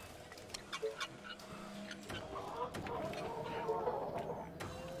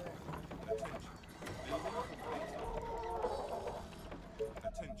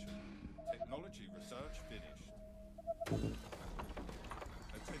 Attention. Technology research finished.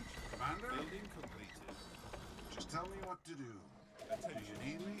 Attention. Commander? Building completed. Just tell me what to do. Attention. Do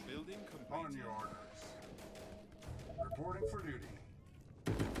you need me? Building completed. On your orders. Reporting for duty.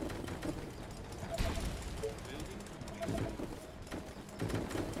 Building completed.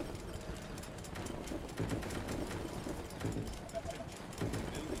 Attention.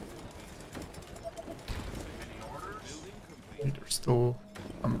 Building completed. Any orders? Building completed. There's still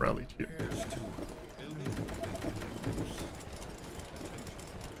umbrella here. Building completed.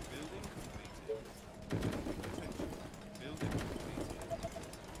 Building completed. Attention. Building completed.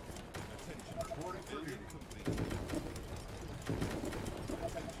 Attention. Reporting for Building duty. completed.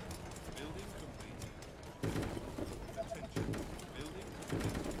 Attention. Building completed. Attention. Building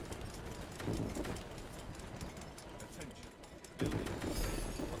completed. Attention. Building completed.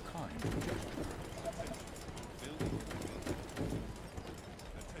 A kind Attention. gesture. Building completed.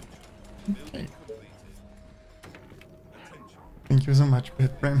 Attention. Okay. Building completed. Attention. Thank you so much,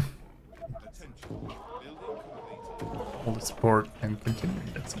 Batman. Attention. Building completed. All the support and continuing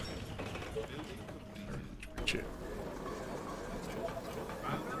that support. Building completed. Appreciate it.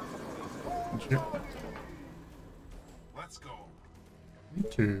 Commander? Thank you. Let's go. Me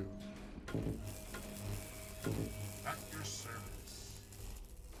too. At your service.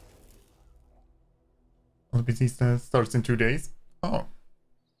 All busy starts in 2 days. Oh.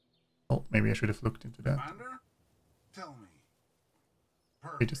 Oh, maybe I should have looked into that. Commander? Tell me.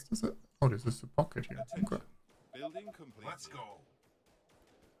 Wait, Perfect. is this a... Oh, this is a pocket here. Attention. Okay. Building completed. Let's go.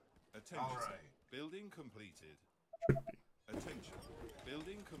 Attention. All right. Building completed. Should be. Attention.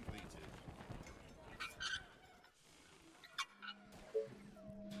 Building completed.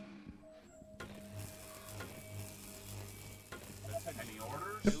 Attention. Any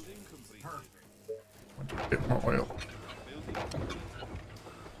orders? Building completed. Perfect. Want a bit more oil. Building completed.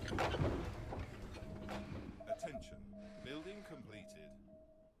 Attention. Building completed.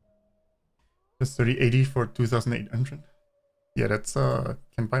 Just 3080 for 2800. Yeah, that's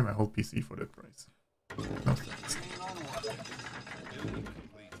can buy my whole PC for that price. No thanks. Waiting on orders. Building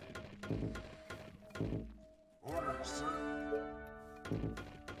completed. Orders, sir.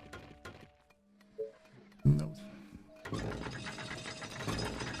 No thanks.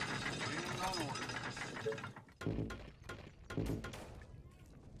 Waiting on orders.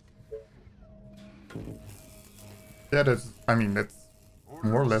 Yeah, that's... I mean, that's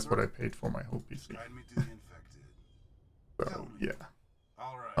more or Orders, less sir. what I paid for my whole PC. Guide me to the infected. So, yeah.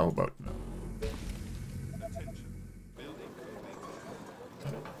 All right. How about no? Attention. Building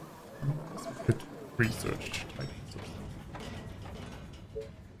completed. Some good research type stuff.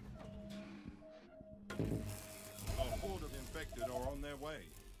 A horde of infected are on their way.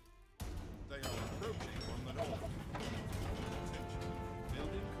 They are approaching from the north. Attention.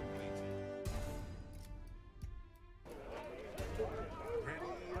 Building completed.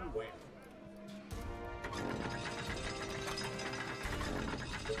 Ready and waiting.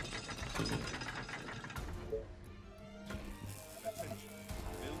 Attention.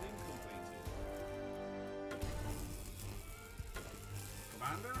 Building completed.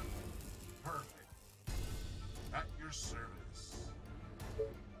 Commander? Perfect. At your service.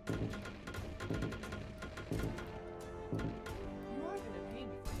 You are gonna pay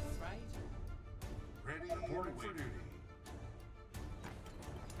me for this, right? Ready and for duty.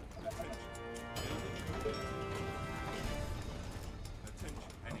 Attention. Building completed. Attention.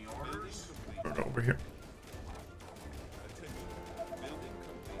 Any orders? over here.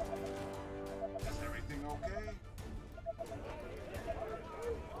 Is everything okay?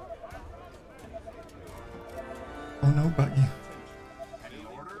 Oh no, Buggy. Any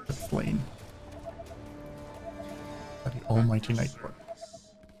orders? The flame. By the almighty Nightbot.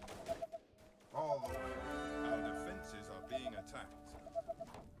 All the way. Our defenses are being attacked.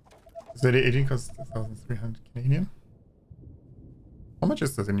 So the 18 costs 1,300 Canadian. How much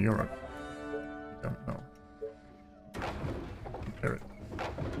is this in Europe? I don't know. Compare it.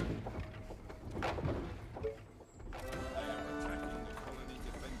 They are attacking the colony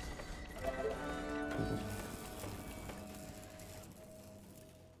defenses.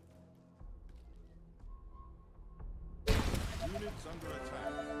 Units under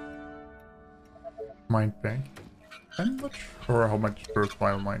attack. Mine bank. I'm not sure how much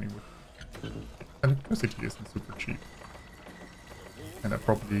worthwhile mining would. Electricity isn't super cheap. And I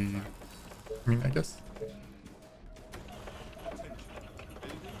probably... I mean, I guess.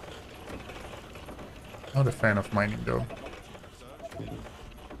 Not a fan of mining though.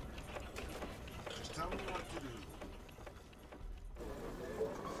 Just tell me what to do.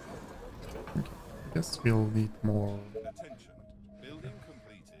 I guess we'll need more Attention. Building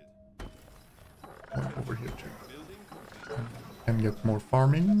completed. over here too. Building completed. And get more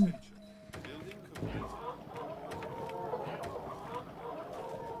farming. Building completed.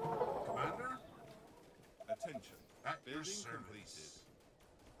 Commander? Attention. At your Building service. completed.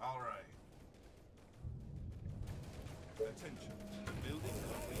 All right. Attention. Building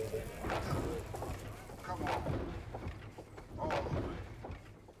completed. Come on. All the way.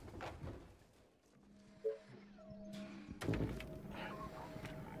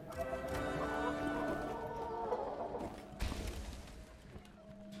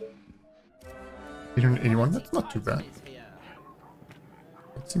 $881, that's not too bad.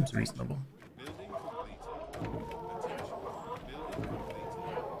 That seems reasonable. Building completed. Attention. Building completed.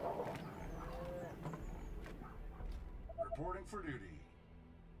 Reporting for duty.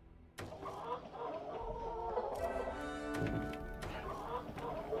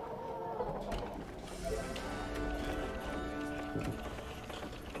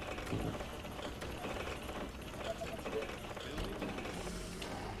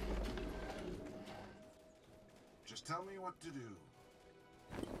 Just tell me what to do.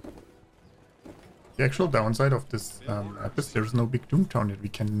 The actual downside of this map is there's no big Doomtown that we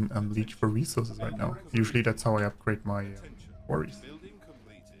can leech for resources right now. Usually that's how I upgrade my quarries. Building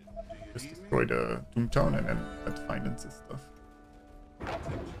completed. Just destroy the Doomtown and then add finances stuff.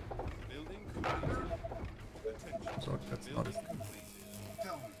 Attention. Building completed. Attention. So that's not as Building completed.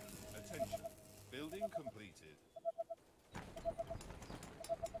 Tell me. Attention. Building completed.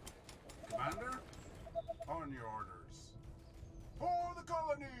 Commander? On your orders. For the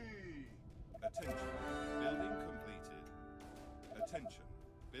colony! Attention. Building completed. Attention.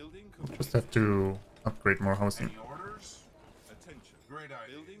 Building completed. just have to upgrade more housing. Any orders? Attention. Great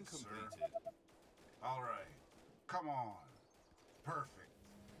idea, Building sir. completed. All right. Come on. Perfect.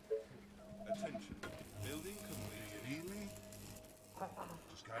 Attention. Building Do completed. you need me?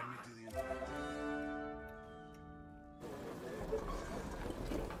 Just guide me to the infected.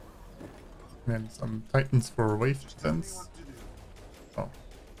 And then some Titans for wave Just tell me defense. what to do. Oh,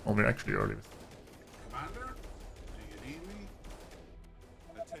 well, we're actually early. Commander? Do you need me?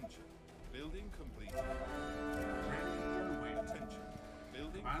 Attention. Building completed. Ready and waiting. Attention.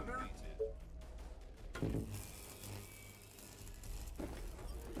 Building Commander? completed.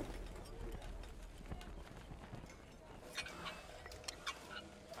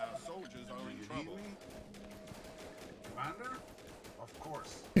 Our soldiers are Do in you need trouble. me? Commander? Of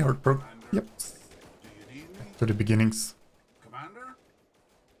course. Hey, Heartbrook. Commander? Yep. Do you need me? To the beginnings. Commander?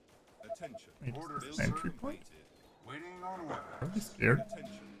 Attention. Wait, is Orders, this sir. an entry point? Completed. Waiting on orders. Are we scared?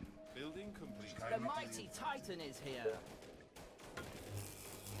 Attention. Building completed. Guide The me to mighty Titan is here.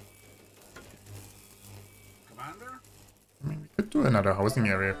 Commander? I mean, we could do another housing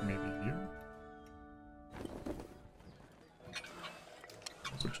area maybe here.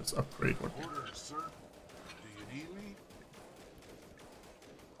 So just upgrade what we Orders, sir. Do you need me?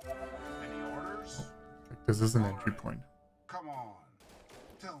 Any orders? like. This is an entry point. Come on.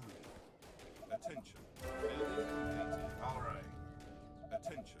 Tell me. Attention. Building completed. All right.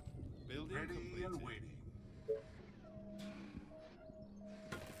 Attention. Building Ready completed. and waiting.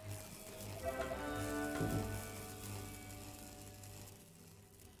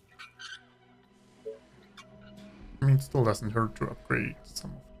 I mean, it still doesn't hurt to upgrade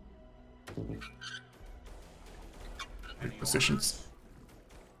some of the positions.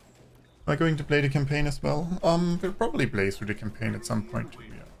 Am I going to play the campaign as well? We'll probably play through the campaign at some point.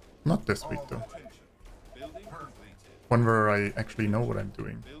 Yeah. Not this week though. Attention. one where I actually know what I'm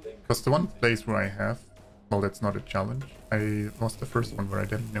doing. Because the one place where I have, well, that's not a challenge. I was the first one where I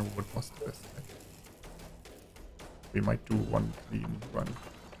didn't know what was the best deck. We might do one clean run.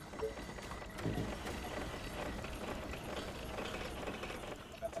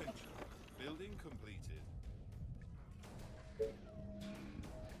 Attention. Building completed.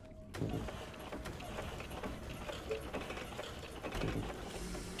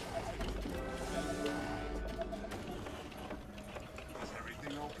 Is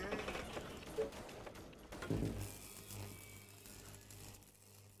everything okay?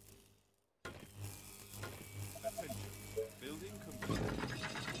 Attention. Building completed.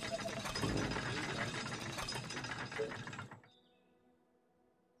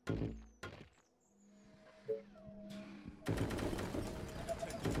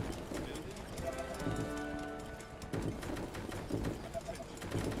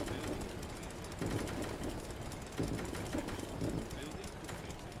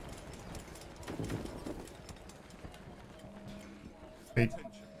 Wait.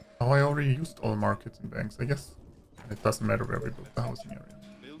 Oh, I already used all markets and banks, I guess. It doesn't matter where we built the housing area.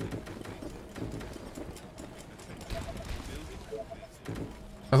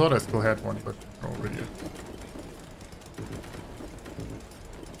 I thought I still had one, but already.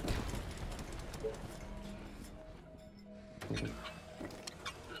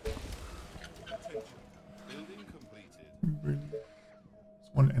 Building completed. Really? It's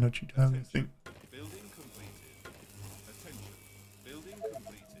one energy tiling thing. Building completed. Attention. Building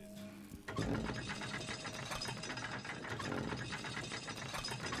completed.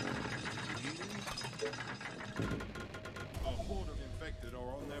 A horde of infected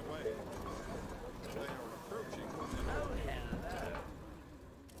are on their way. They are approaching from the north.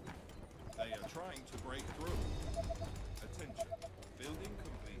 They are trying to break through. Attention. Building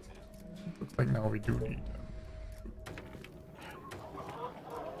completed. Looks like now we do need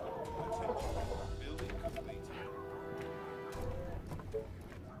Attention. Building completed.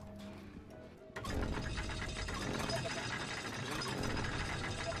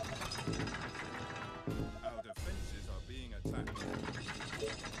 Our defenses are being attacked.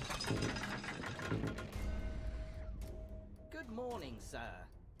 Good morning, sir.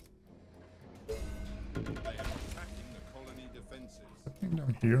 They are attacking the colony defenses. something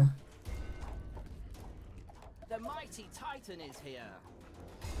down here. The mighty Titan is here.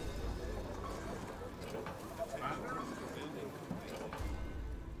 Building completed.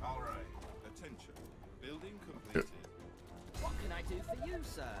 All right. Attention. Building completed. What can I do for you,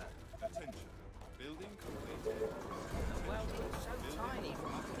 sir? Attention. Building completed. Well, you're so tiny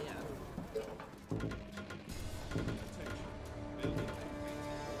from up here. Attention. Building completed.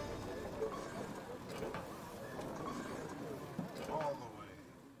 All the way.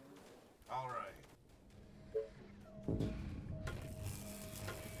 All right.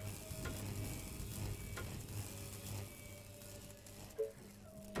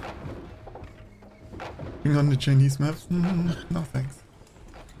 Being on the Chinese maps? No thanks.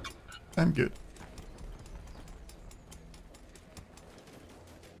 I'm good.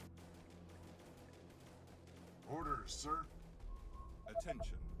 Orders, sir.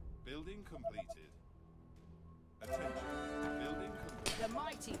 Attention. Building completed. Attention. Building completed. The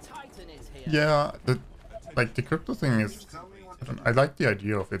mighty Titan is here. Yeah, like the crypto thing is, I like the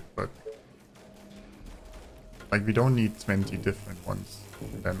idea of it, but like we don't need 20 different ones,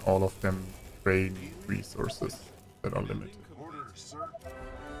 and then all of them drain resources that are limited. Orders, sir.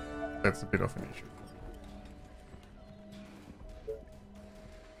 That's a bit of an issue.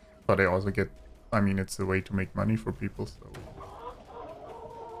 But I also get, I mean, it's a way to make money for people, so.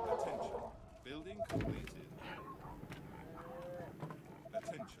 Attention. Building completed.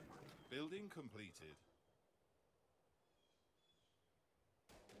 Attention. Building completed.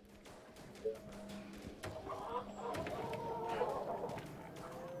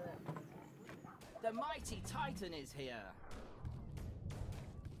 The mighty Titan is here.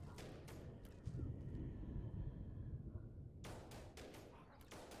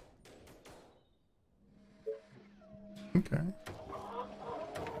 Okay.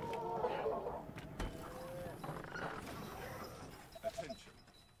 Attention.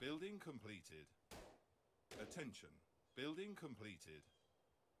 Building completed. Attention. Building completed.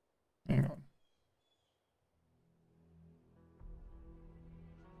 Hang on.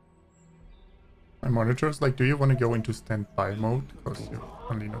 My monitor's like, do you want to go into standby mode? Because you're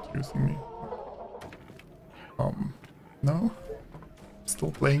only not using me. No?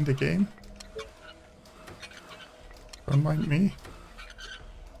 Still playing the game? Don't mind me.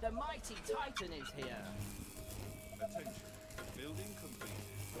 The mighty Titan is here. Attention. Building completed.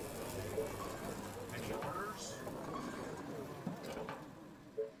 Any orders?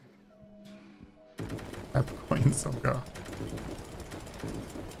 Coin Saga.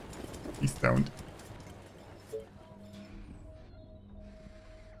 He's down.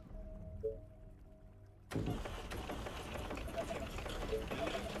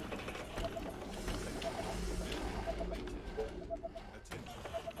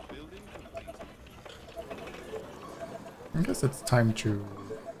 I guess it's time to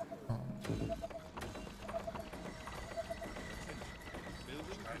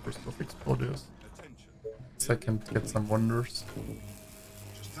first off exploders. Second, get some wonders.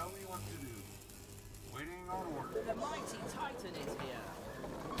 Just tell me what to do. Waiting on orders. The mighty Titan is here.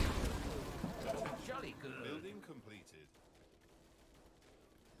 Jolly good. Building completed.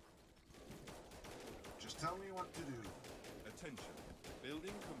 Just tell me what to do. Attention.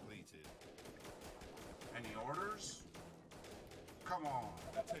 Building completed. Any orders? Come on.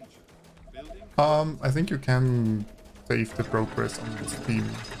 Attention. Building. I think you can save the progress on this team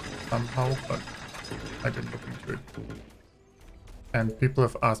somehow, but I didn't look into it. And people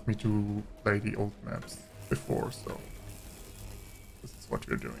have asked me to play the old maps before, so this is what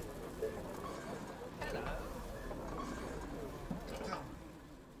you're doing. Tell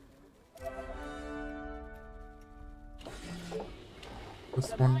me. This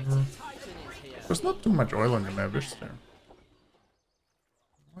The one, mighty Titan is here. there's not too much oil on the map, is there?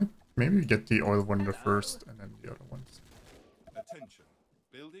 Maybe we get the oil wonder first and then the other ones. Attention.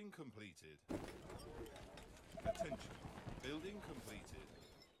 Building completed. Attention. Building completed.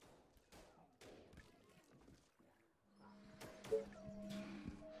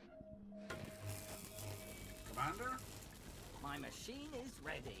 Commander? My machine is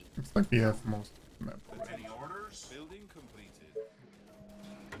ready. Looks like we have most of the map already. Any orders? Building completed.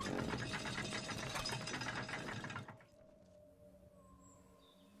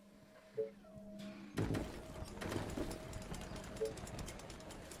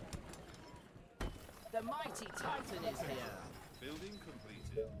 The mighty Titan is here. Building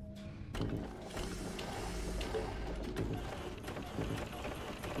completed.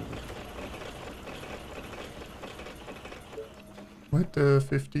 What,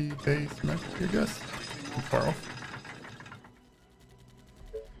 50 days map, I guess? Too far off.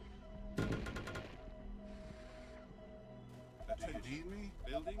 Do you need me?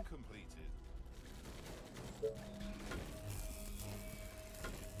 Building completed.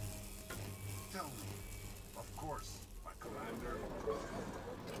 Tell me. Of course, my commander.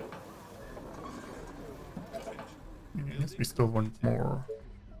 Attention. I guess we still want more.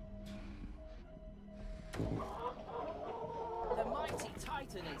 The mighty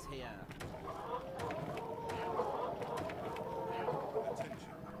Titan is here.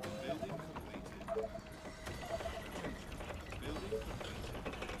 Attention. Building completed. Attention. Building completed.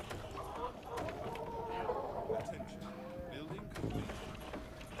 Attention. Building completed.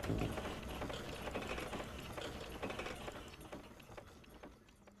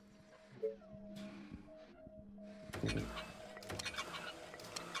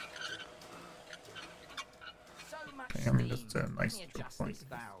 So much I mean, steam. that's a nice Let me choke adjust point. this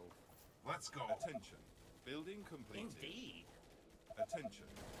valve. Let's go. Attention. Building completed. Indeed. Attention.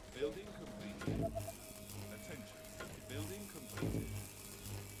 Building completed. Attention. Building completed.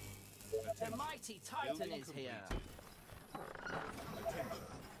 The Attention. mighty Titan Building is here. completed. Attention.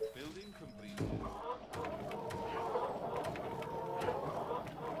 Building completed.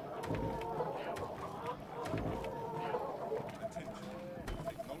 Attention.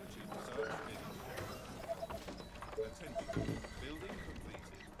 Technology research finished. Attention. Building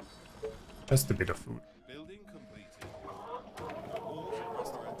completed. Just a bit of food. Building completed. Walls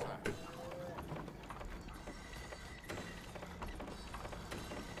are under attack.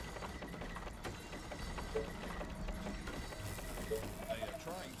 They are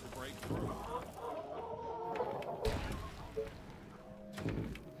trying to break through.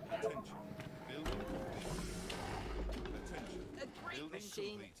 Attention. Building completed. Attention. A great Building machine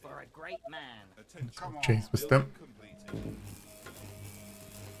completed. for a great man. Attention. Come on. Chase with Building them. completed.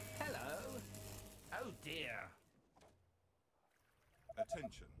 Hello. Oh dear.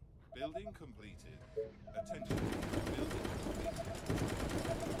 Attention. Building completed. Attention. Building completed.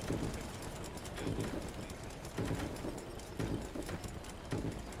 Attention. Building completed.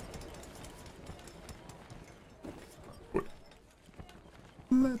 Good.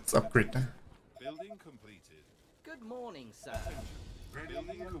 Let's upgrade them. Building completed. Good morning, sir. Attention. Ready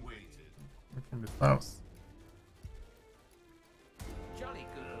Building and completed. Look from this house. Jolly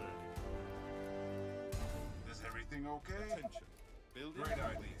good. Is everything okay? Attention. Building Great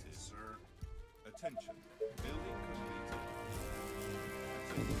idea, completed. sir. Attention. Building completed.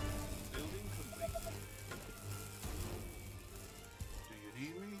 Attention. Building completed. Do you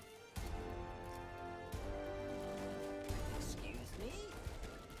need me?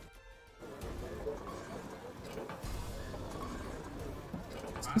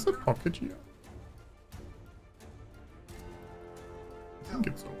 this a pocket here? I think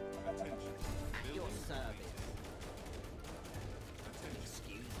it's so. Attention. At your Building service. Attention.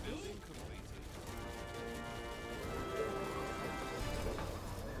 Excuse me? Building completed.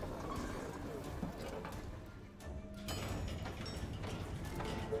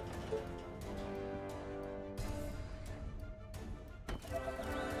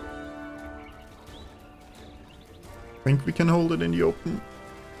 I think we can hold it in the open,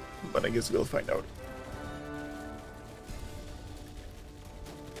 but I guess we'll find out.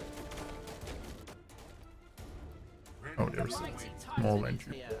 Oh, there's a Mighty small Titan is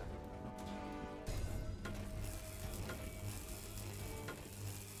entry. here.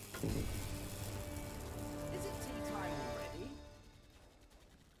 Is it tea time already?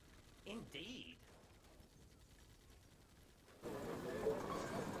 Indeed.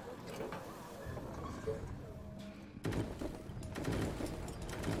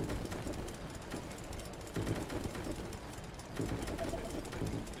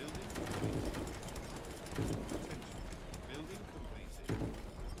 Building completed.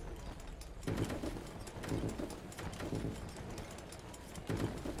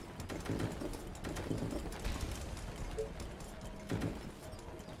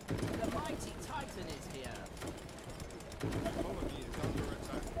 The mighty Titan is here. Colony is under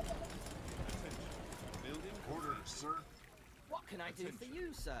attack. Attention. Building Orders, sir. What can I do for you,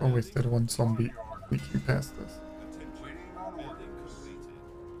 sir? Always that one zombie sneaking past us. Attention. Waiting on Building orders. completed.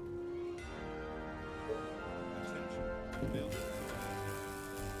 Attention. Building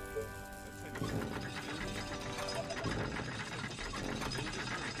completed.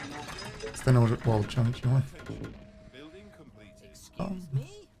 Attention. Is there no wall challenge one? Attention. Building completed. Excuse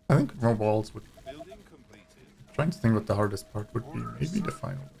me? I think no walls would. Building completed. Trying to think what the hardest part would be. Maybe the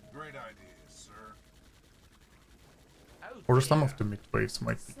final. Great idea, sir. Oh, Or some dear. of the mid waves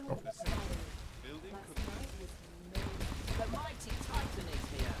might be. Oh, Building completed. The mighty Titan is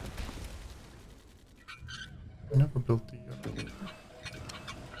here. I never built the.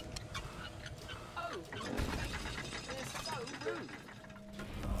 Oh, they're so rude.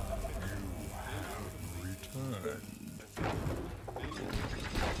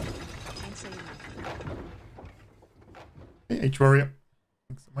 Hey, H Warrior.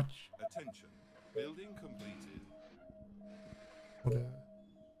 Thanks so much Attention. Building completed. for the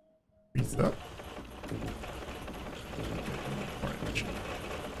reset. Orange.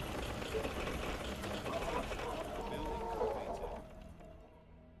 Building completed.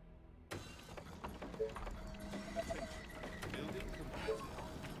 Attention. Building completed.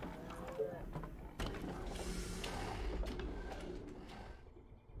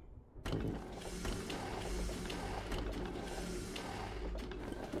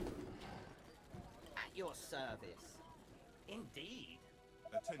 At your service. Indeed.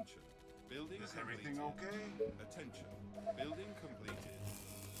 Attention. Building Is everything completed. okay? Attention. Building completed.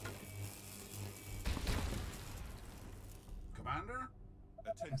 Commander?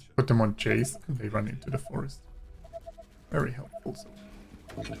 Attention. Put them on chase and they run into the forest. Very helpful. So.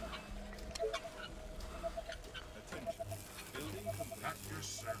 Attention. Building At completed. your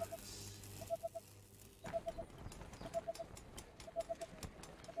service.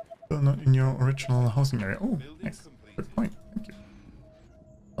 Still not in your original housing area. Oh, Building nice. completed. Good point. Thank you.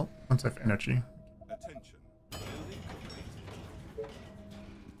 Well, once I have energy. Attention. Building completed.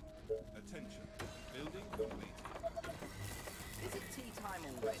 Attention. Building completed. Is it tea time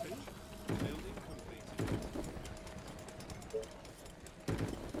already? Building completed.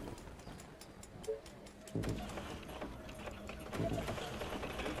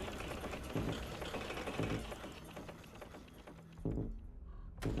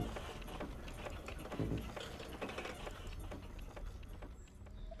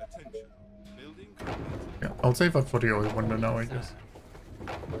 Attention. Building completed. Yeah, I'll save up for the oil wonder now, I guess.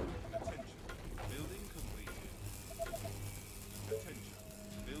 Attention. Building completed. Attention.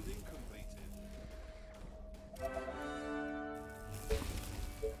 Building completed.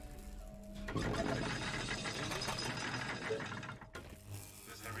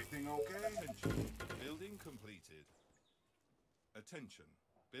 Is everything okay? Attention. Building completed. Attention.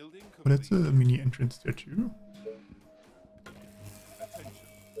 Building But that's a completed. mini entrance there too. Attention.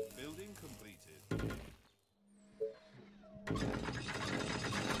 Building completed.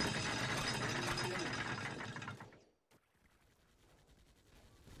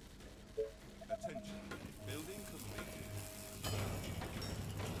 Attention. Building completed.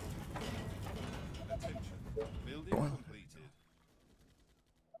 Attention. Building Oil. completed.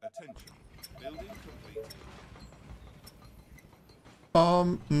 Attention. Building completed.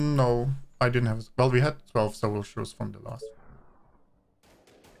 No, I didn't have. Well, we had 12 soul shows from the last.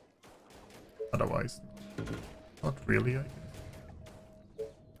 otherwise, not really, I guess.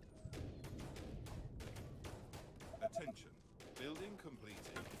 Attention. Building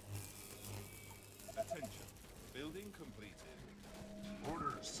completed. Attention. Building completed.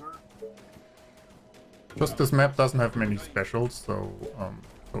 Orders, sir. Just this map doesn't have many specials, so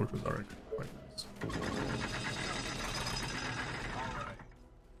soldiers are actually quite nice. All right.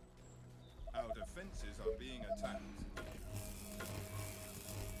 Our defenses are being attacked.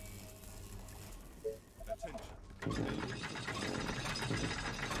 Attention. Building completed.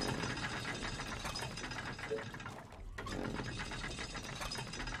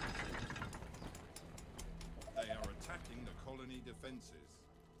 They are attacking the colony defenses.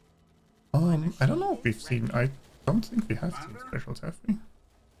 I don't know if we've seen. I don't think we have seen specials, have we?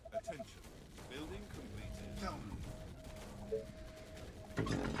 Attention. Building completed. Tell me.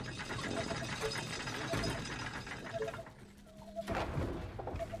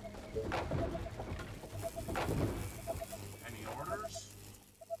 Any orders?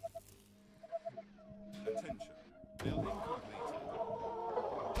 Attention. Building completed.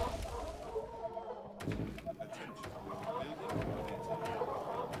 Attention. Building completed.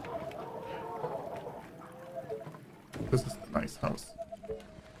 This is a nice house.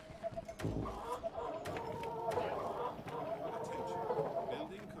 Attention.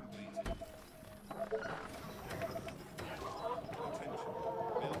 Building completed. Attention.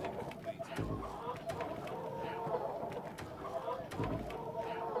 Building completed. Attention. Building completed.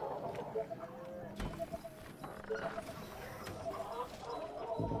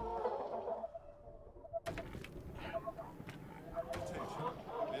 Attention. Building Attention.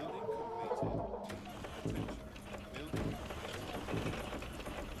 Building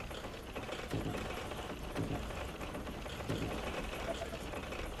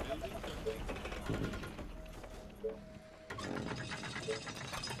completed.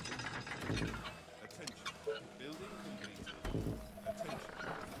 Attention. Building completed. Attention. Building completed. Attention.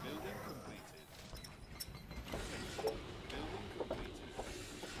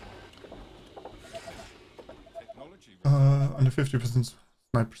 Technology. Under 50%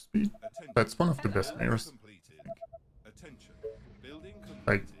 sniper speed. Attention. That's one of the best Building layers. completed. Attention. Building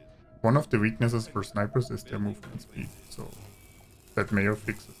Like, completed. one of the weaknesses for snipers is their movement speed, so that mayor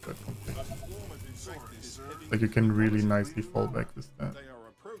fixes that completely. A swarm of infected heading Like, you can really nicely fall back with that. They are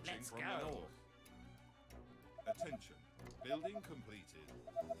approaching Let's from go. the north. Attention. Building completed.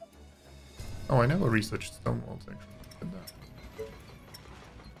 Oh, I never researched stone walls actually. Look at that.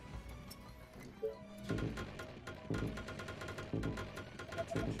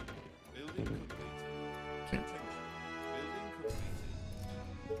 Attention. Building completed. Okay. Attention. Building completed.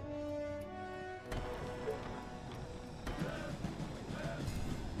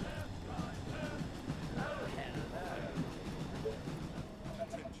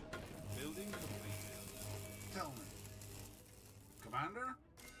 Attention. Building completed. Tell me. Commander?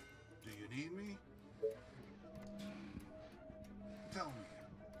 Do you need me? Tell me.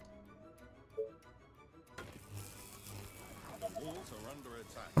 The walls are under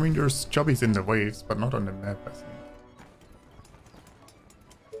attack. I mean, there's jobbies in the waves, but not on the map, I think.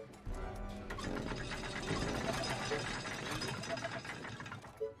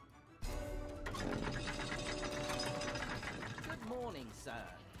 Good morning, sir.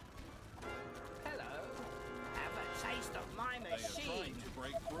 Hello. Have a taste of my They are trying machine. to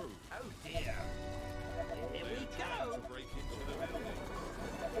break through. Oh dear. Here we Trying go. to break into the building.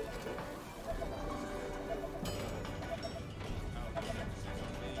 Our defenses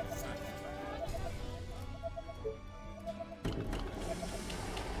are being attacked.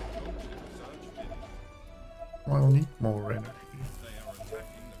 Search finished. Well, I'll need more energy. They are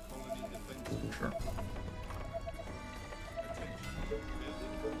attacking the colony defenses. Sure. Attention.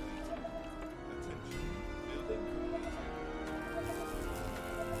 Building completed. Attention. Building completed.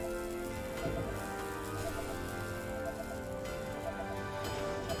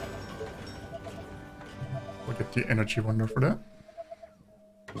 We'll get the energy wonder for that.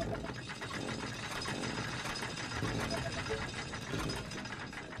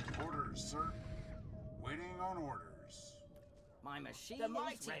 Orders, sir. Waiting on orders. My machine the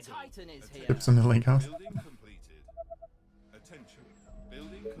mighty ready. Titan is here. Tips in the lake house. Building completed. Attention.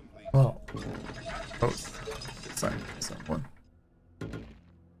 Building completed. Well, close. Sign someone.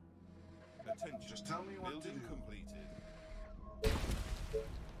 Attention. Just tell me what to Building do. completed.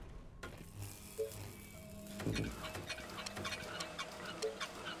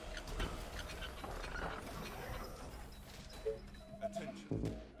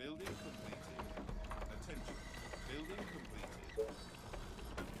 Attention. Building completed. Attention. Building completed.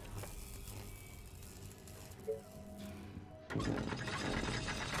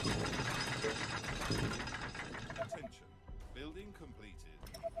 completed.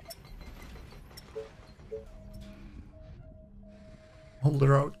 Hold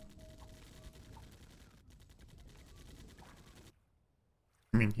her out.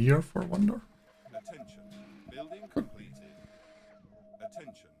 I mean, here for wonder. Attention. Building completed.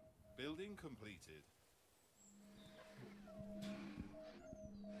 Attention. Building completed.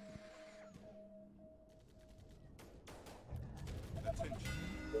 Attention.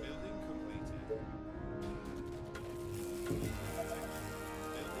 Building completed. Attention. Building completed.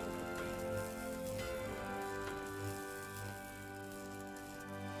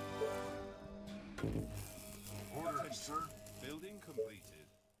 Orders, sir. Building completed.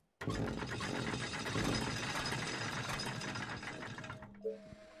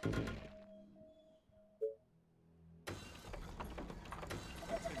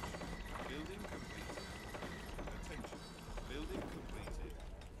 Attention. Building completed. Attention. Building completed.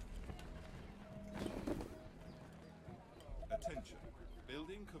 Attention.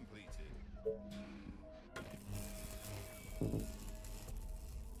 Building completed.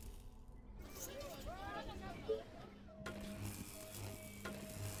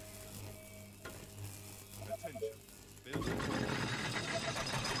 Attention. Building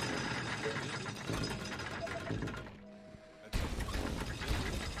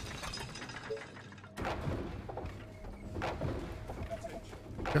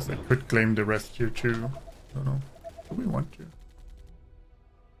Guess I could claim the rest here too. I don't know. Do we want to?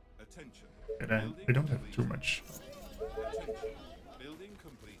 Attention. Yeah, then we don't have too much. Attention. Building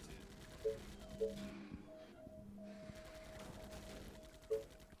completed.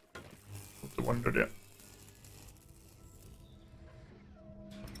 Put the wonder there.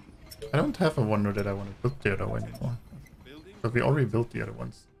 I don't have a wonder that I want to build there though anymore. Building But we already built the other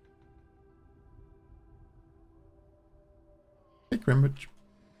ones. Hey, Grimbridge.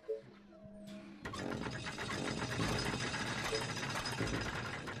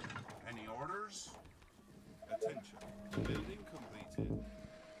 Any orders? Attention. Building completed.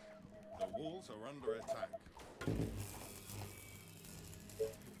 The walls are under attack.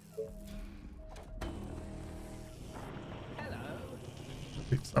 Hello.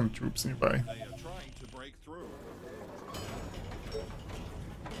 Leave some troops nearby. They are trying to break through.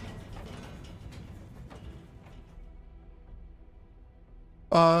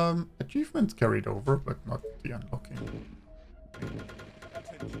 Achievements carried over, but not the unlocking.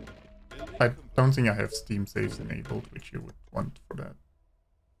 Attention. Building I don't think I have Steam saves enabled, which you would want for that.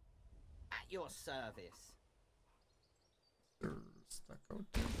 At your service. They're stuck out.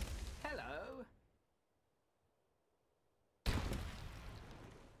 Hello.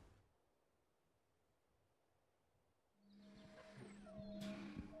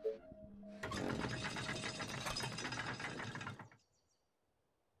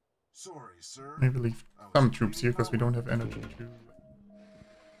 Sorry, sir. Maybe leave some troops here because we don't have energy to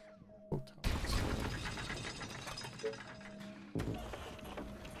hold towers.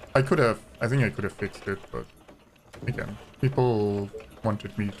 I think I could have fixed it, but again, people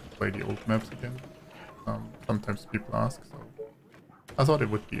wanted me to play the old maps again. Sometimes people ask, so I thought it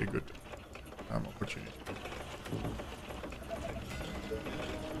would be a good opportunity.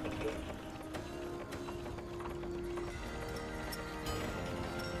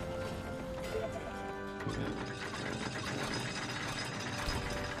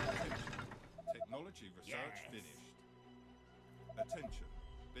 Technology research finished. Attention.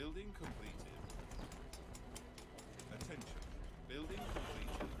 Building completed. Attention. Building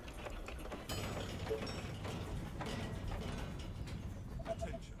completed.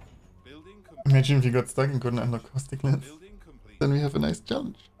 Attention. Building completed. Imagine if you got stuck and couldn't unlock caustic lens. Building completed. Then we have a nice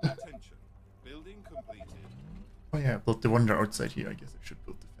challenge. Attention. Building completed. Oh yeah, I built the wonder outside here. I guess I should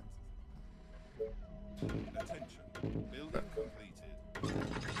build defenses. Attention. Building completed.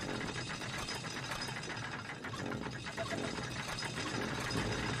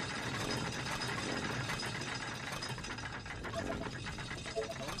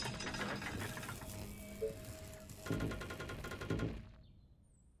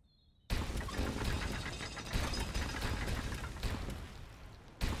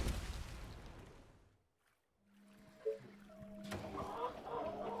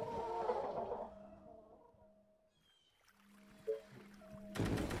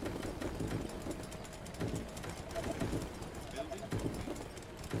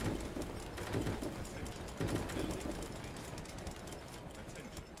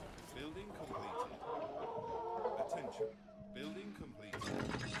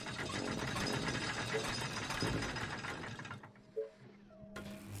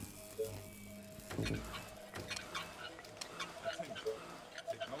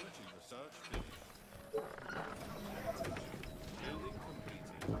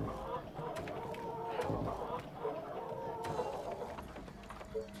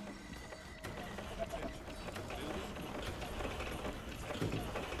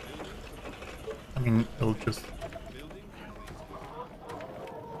 I mean, it'll just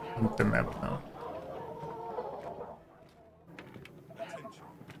link the map now.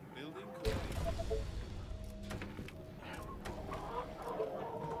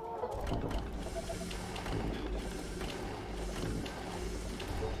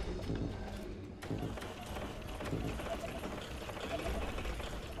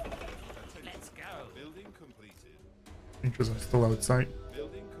 Rangers are still outside.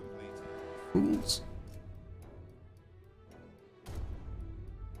 Fools.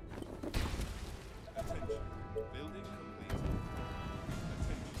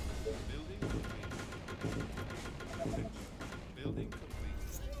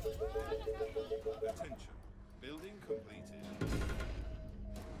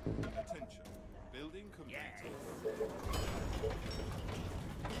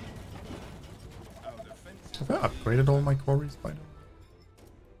 Have I upgraded all my quarries by now?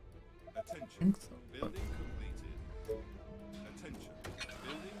 I think so. But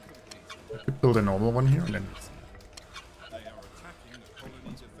I could build a normal one here and then it's...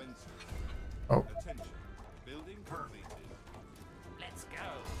 Oh. Let's go.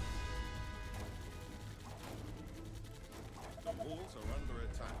 The walls are under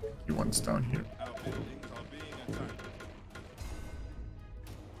attack. You one's down here. Our buildings are being attacked.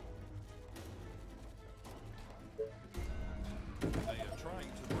 They are trying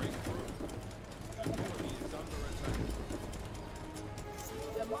to break through. The colony is under attack.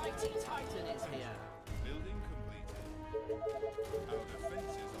 The mighty Titan is here. Building completed. Our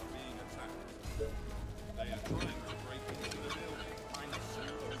defenses are being attacked. They are trying to break into the building. My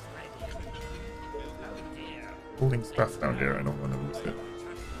machine is ready. Building Oh dear. Holding stuff down there, I don't want to lose it. attacking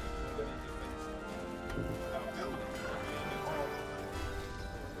the colony defenses. Our buildings are being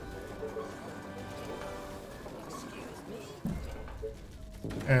attacked. Excuse me.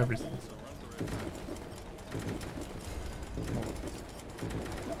 Everything. Walls are under attack.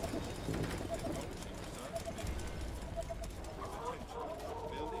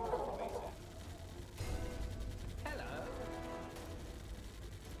 Building completed. Hello.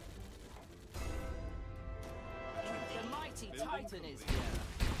 The mighty Titan is here.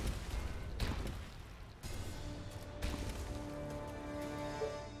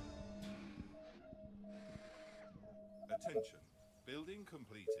 Attention. Building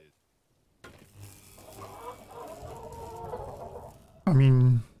completed. I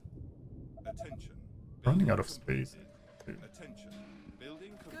mean, Attention. running out of Building space. completed. Attention.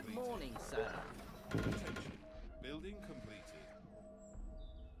 Building Good completed. morning, sir. Attention. Building completed.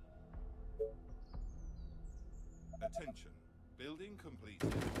 Attention. Building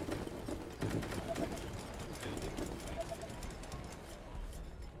completed. Attention. Building completed.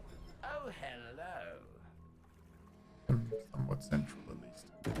 Oh, hello. Somewhat central at least.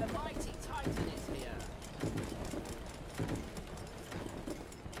 The mighty Titan is here.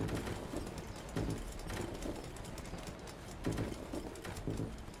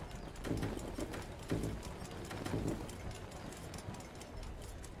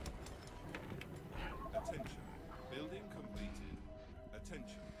 Attention. Building completed.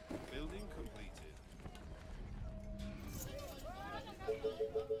 Attention. Building completed.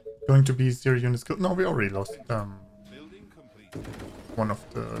 Going to be 0 units killed. No, we already lost Building completed. one of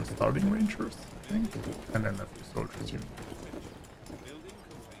the starting rangers, I think. And then a few soldiers here. Building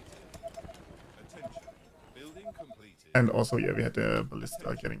completed. Attention. Building completed. And also, yeah, we had the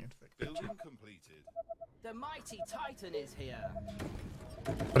ballista getting infected too. Building completed. The mighty Titan is here.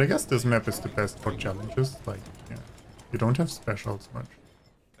 But I guess this map is the best for challenges. Like, yeah, you don't have specials much.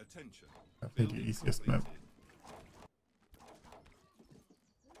 Attention. Definitely the Building easiest map. completed.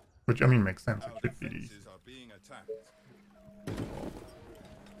 Which, I mean, makes sense. It Our should be the defenses are being attacked.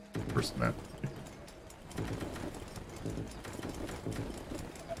 first map.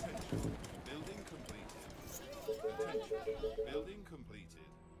 Attention. Building completed. Attention. Building completed.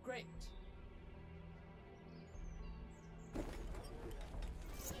 Great.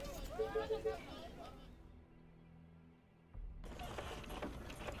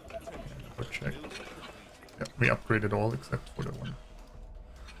 Go check. Building completed. Yeah, we upgraded all except for the one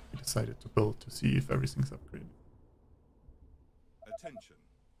we decided to build to see if everything's upgraded. Attention.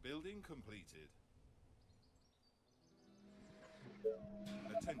 Building completed.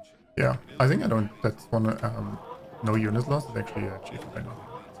 Attention. Yeah, I think I don't. That's one. No unit loss is actually achieved by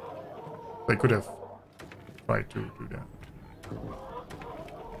now. They could have tried to do that.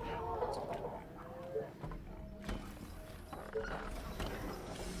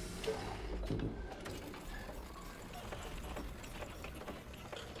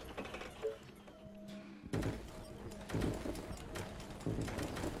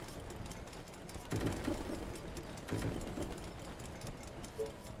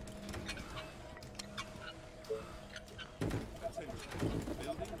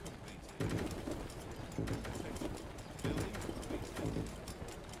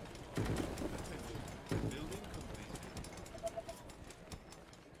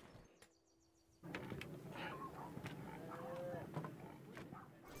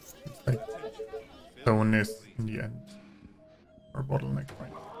 Like stone is in the end our bottleneck,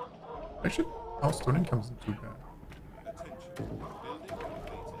 right? Actually, our stone income isn't too bad.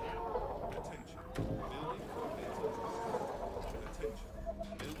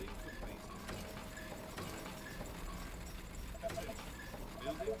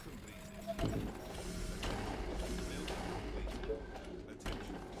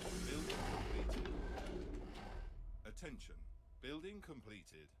 Attention, building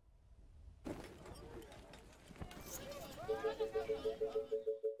completed.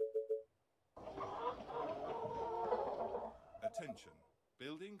 Attention,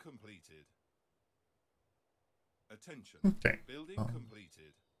 building completed. Attention, Okay. building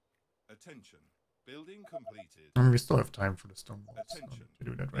completed. Attention, building completed. I mean, we still have time for the stone walls, so Attention, to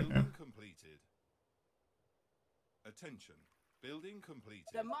do that right now. building completed. Attention, building completed.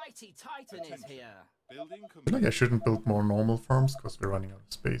 The mighty Titan is Attention. here. Building I feel like completed. I shouldn't build more normal farms because we're running out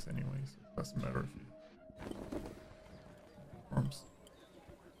of space anyway, so it doesn't matter if you farms.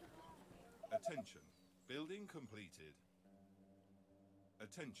 Attention, building completed.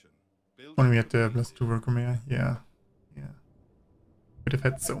 Attention, building When we had the completed. +2 worker mayor, yeah. Could have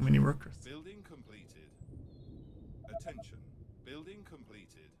had so many workers. Building completed. Attention, building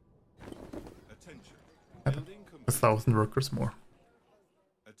completed. Attention, Had building 1,000 workers more.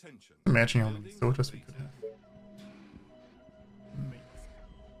 Attention. Imagine how many building soldiers we could completed. have. Amazing.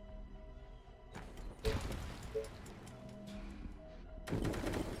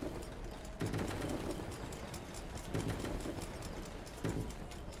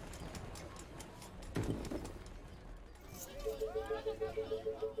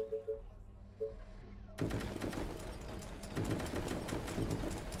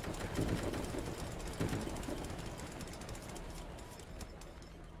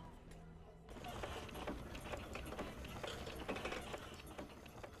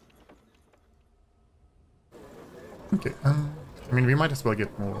 Okay, I mean, we might as well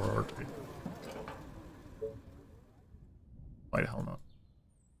get more artillery. Why the hell not?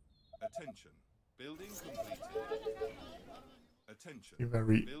 Attention, building completed. Attention, Be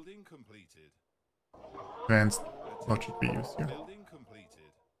very building completed. advanced logic we use here. Building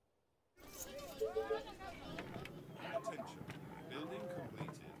completed. Attention, building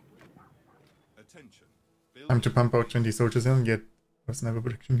completed. Attention, Time to building pump out 20 soldiers in and get sniper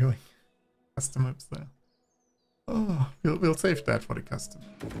production going. Custom maps there. Oh, we'll save that for the custom.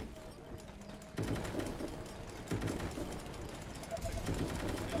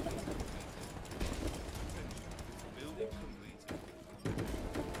 building completed.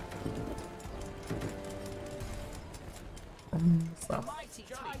 From The south. mighty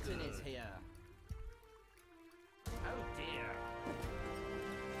Titan is here. Oh dear.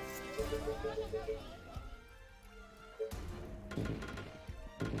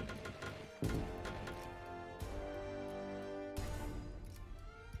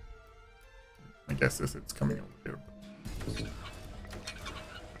 My guess is it's coming over here.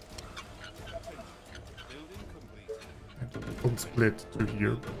 Building completed. And full split to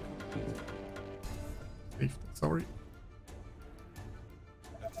here. Safe, sorry.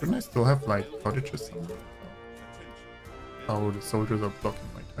 Shouldn't I still have like cottages somewhere? Oh, the soldiers are blocking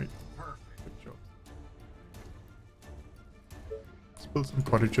my Titan. Good job. Let's build some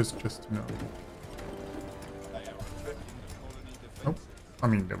cottages just to know. They are attacking the colony defenses. Nope. I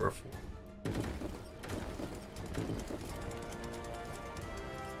mean, there were 4.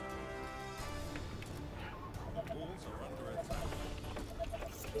 The walls are under attack.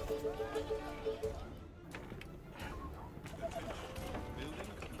 Attention,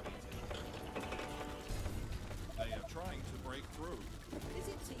 building completed. They are trying to break through. Is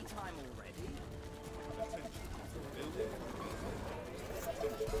it tea time already? Attention, building completed.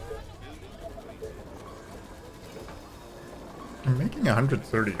 Attention, building completed. I'm making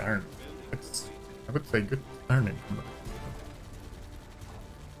 130 iron. It's, I would say, good iron income.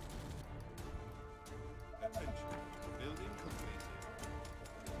 Attention, building completed.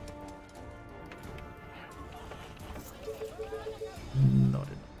 Not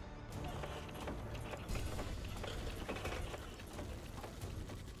enough.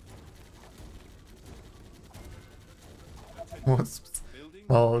 Wasps.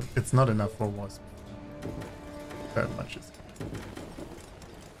 Well, it's not enough for wasps. That much is.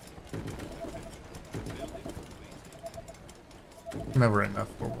 Never enough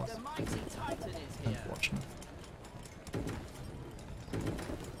for wasps. The mighty Titan is here. Unfortunate.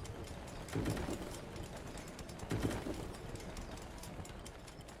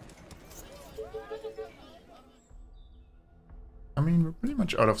 I mean, we're pretty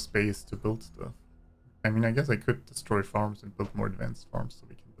much out of space to build stuff. I mean, I guess I could destroy farms and build more advanced farms so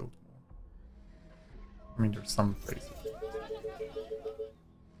we can build more. I mean, there's some places.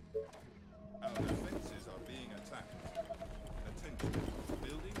 Our defenses are being attacked. Attention.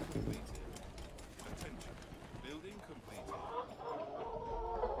 Building completed. Attention. Building completed.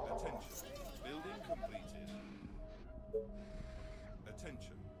 Attention. Building completed.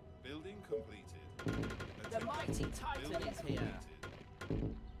 Attention. Building completed. The mighty Titan is here.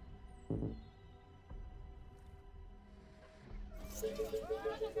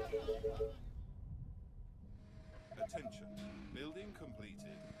 Attention. Building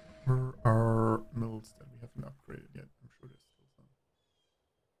completed. Where are mills that we haven't upgraded yet? I'm sure there's still some.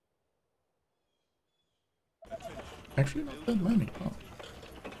 Attention. Actually, not that many. Oh,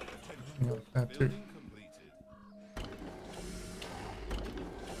 Attention. got that too. Building completed.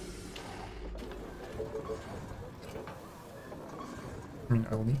 I mean,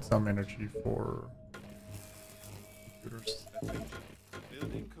 I'll need some energy for computers. Attention.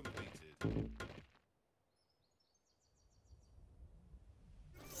 Building completed.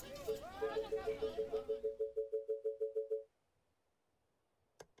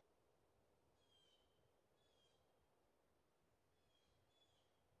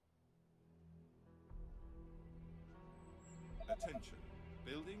 Attention.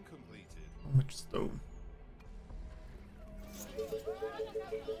 Building completed. How much stone?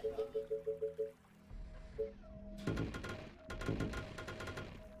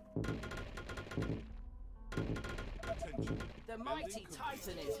 Attention. The mighty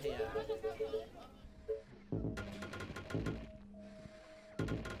Titan is here.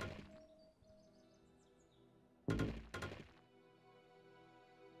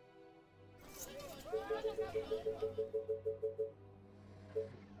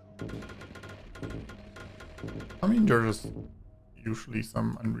 I mean, there's usually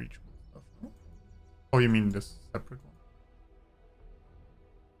some unreachable stuff. No? Oh, you mean this separate one?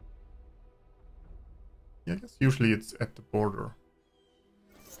 Yeah, I guess usually it's at the border.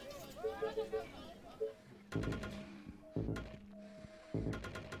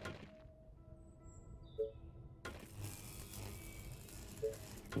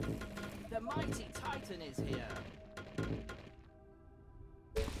 The mighty Titan is here.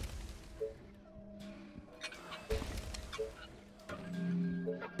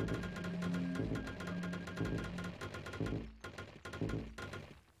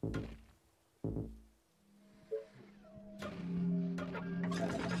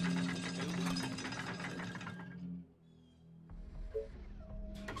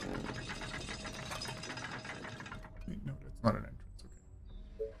 Wait, no, that's not an entrance.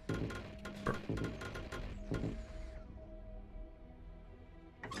 Okay. Sure.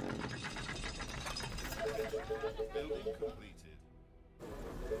 Building completed.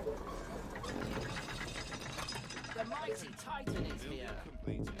 The mighty Titan is Building here.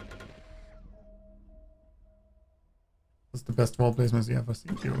 completed. That's the best wall placements you ever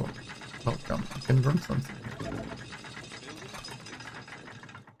seen, Hero. Welcome. You can learn something here. Building completed.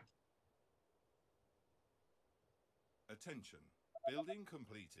 Attention. Building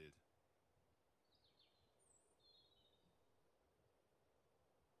completed.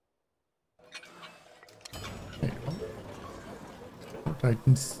 Okay, well. More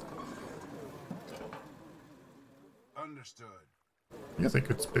Titans. Understood. I guess I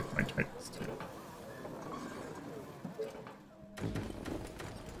could split my Titans too.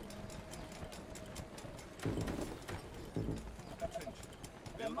 Attention.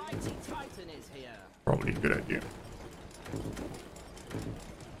 The mighty Titan is here. Probably a good idea.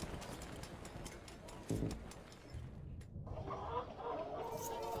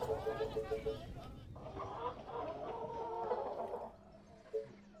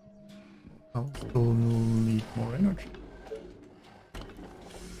 I'll still need more energy.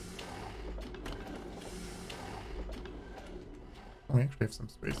 Oh, we actually have some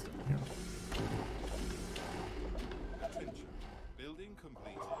space down here. Attention. Building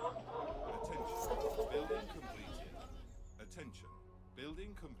completed. Attention. Building completed. Attention.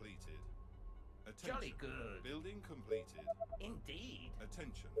 Building completed. Attention. Jolly good. Building completed. Indeed.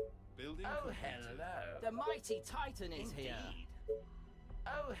 Attention. Building Oh, completed. hello. The mighty Titan is here.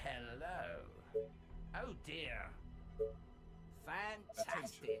 Oh, hello. Oh, dear.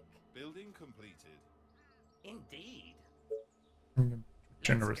 Fantastic. Building completed. Indeed.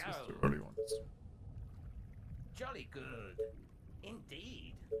 Generous Let's with the go. early ones. Jolly good.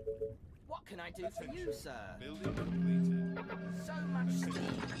 Indeed. What can I do for you, sir? Building completed. So much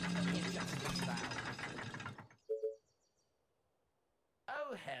steam in justice valve.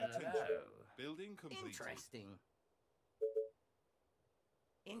 Oh, hello. Attention. Building completed. Interesting.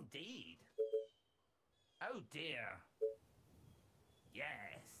 Indeed. Oh dear. Yes.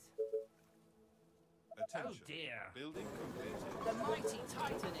 Attention. Oh dear. Building completed. The mighty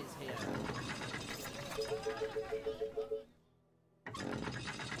Titan is here.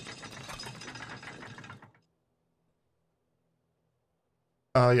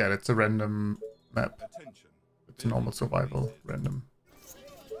 Yeah, that's a random map. Attention. It's a normal survival, random.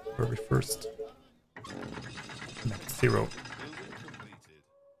 Very first. Map 0. Building completed.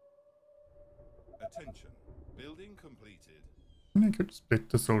 Attention. Building completed. And I could split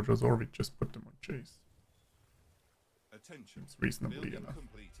the soldiers or we just put them on chase. Attention. It's reasonably Building enough.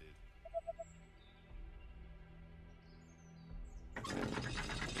 completed. Attention.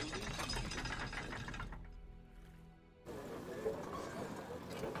 Building completed.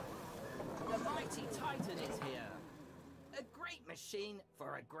 The mighty Titan is here. A great machine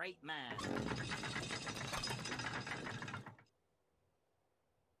for a great man.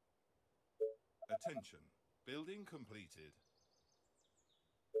 Attention. Building completed.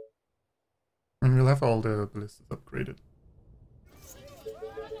 And we'll have all the ballistas upgraded.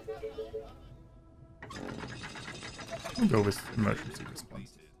 I'll go with emergency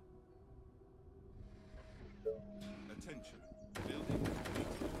response. Completed. Attention. Building completed.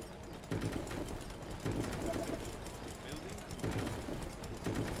 Building completed.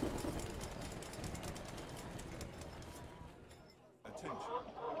 Attention.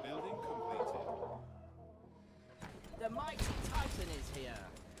 Building completed. The mighty Titan is here.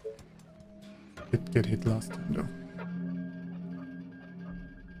 Did get hit last time though.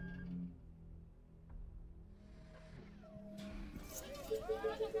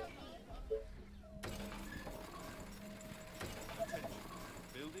 Attention.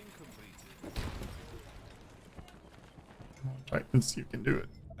 Building completed. Come on, Titans, you can do it.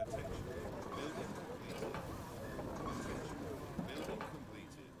 Attention. Building completed. Attention. Building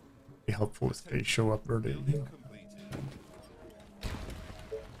completed. Be helpful if they show up early. Building completed.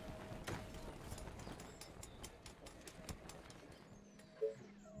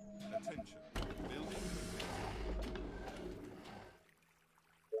 Attention. Building completed.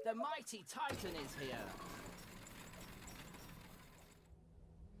 The mighty Titan is here.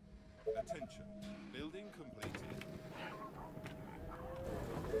 Attention. Building completed.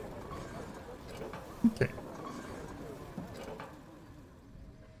 Okay.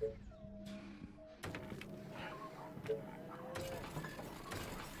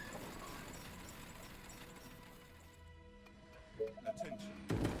 Attention.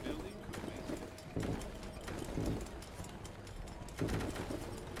 Building completed.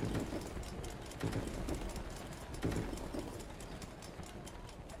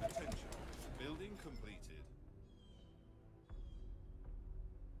 Attention. Building completed.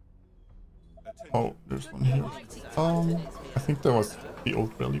 Attention. Oh, there's one here. I think that was the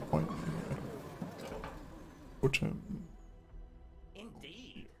old rally point. Which Indeed.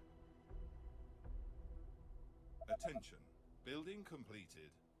 Attention. Building completed.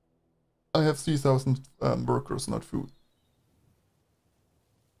 I have 3,000 workers, not food.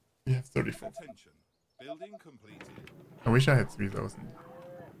 We have 34. Attention. Building completed. I wish I had 3,000.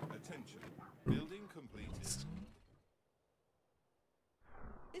 Attention. Building completed.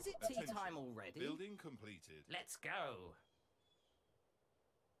 Is it tea Attention. time already? Building completed. Let's go.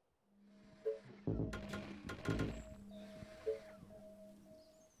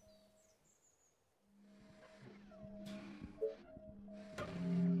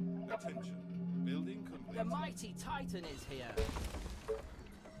 Attention. Building The completed. mighty Titan is here.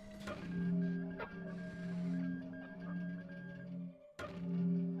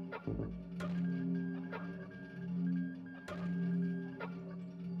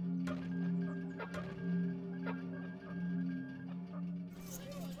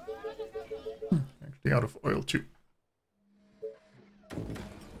 Actually out of oil too.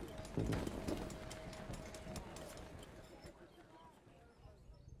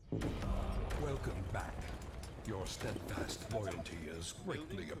 Welcome back. Your steadfast loyalty is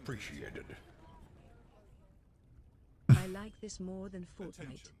greatly appreciated. I like this more than Fortnite.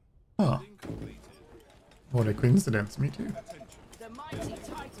 Attention. Ah, Building completed. what a coincidence, me too. Attention. The mighty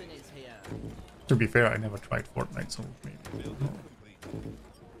Titan is here. To be fair, I never tried Fortnite, so maybe. Building completed.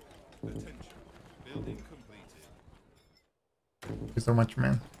 Attention. Building completed. you so much,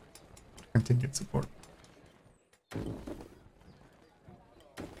 man. Continued support.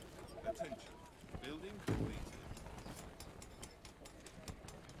 Attention. Building completed.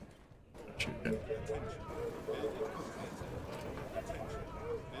 Chicken. Attention. Building completed. Attention.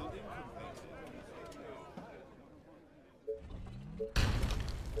 Building completed.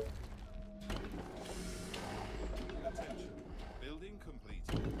 Attention. Building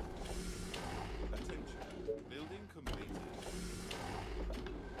completed. Attention. Building completed.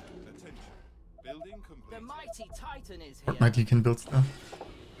 Attention. Building completed. The mighty Titan is here. Fortnite, you can build stuff.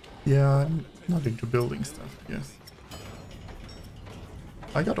 Yeah, I'm not into building stuff, I guess.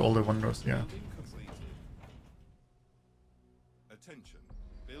 I got all the wonders, yeah. Building completed. Attention.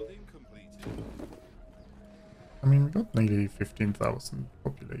 Building completed. I mean, we got nearly 15,000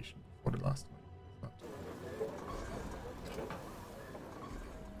 population for the last one. But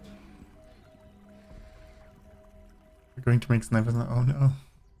we're going to make snipers now. Oh no.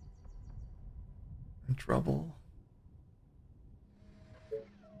 In trouble.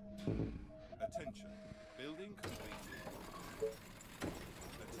 Attention. Building completed.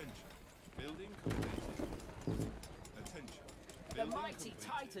 Attention. Building completed. Attention. The Building mighty completed.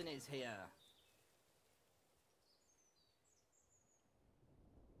 Titan is here.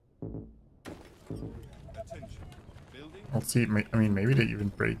 Attention. Building. I'll see. I mean, maybe they even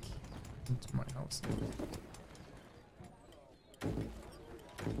break into my house.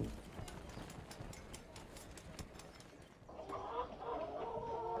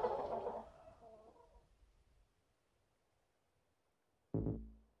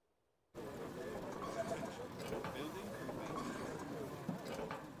 Building completed.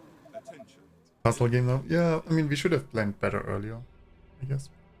 Attention. Puzzle game though? Yeah, I mean, we should have planned better earlier, I guess.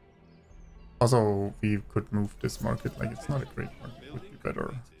 Also, we could move this market, like, it's not a great market, it would be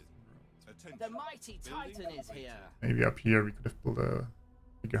better. Attention. The mighty Titan is here. Maybe up here we could have built a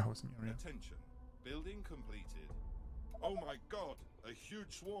bigger housing area. Attention. Building completed. Oh my god! A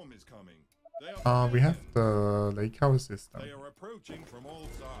huge swarm is coming. They are We have preparing. the lake houses down, They are approaching from all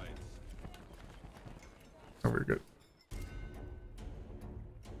sides. so we're good.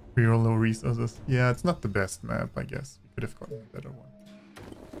 Real low resources. Yeah, it's not the best map, I guess. We could have gotten a better one.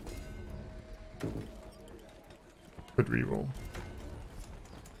 Good reroll.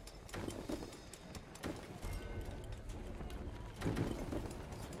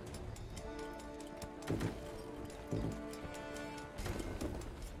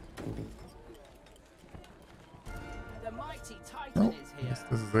 The mighty Titan Oh, is here. yes,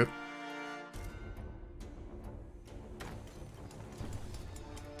 this is it.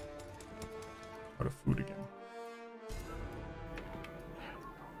 Out of food again.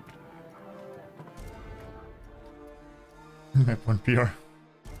 Map 1 PR.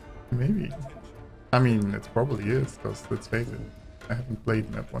 Maybe. I mean, it probably is, because let's face it, I haven't played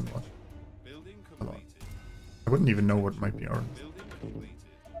map 1 much. Building A lot. completed. I wouldn't even know what my PR is. Building completed.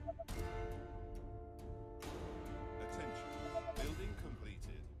 Attention. Building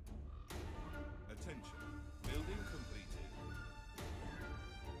completed. Attention. Building completed.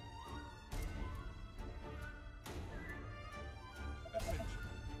 Attention.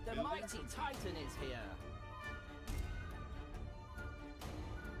 The Building mighty completed. Titan is here.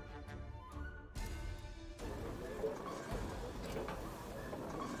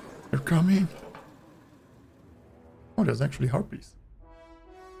 They're coming! Oh, there's actually harpies.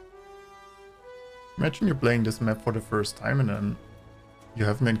 Imagine you're playing this map for the first time and then you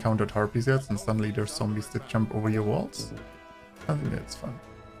haven't encountered harpies yet and suddenly there's zombies that jump over your walls. I think that's fun.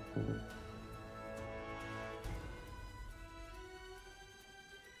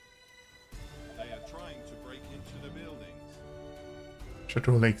 They are trying to break into the buildings.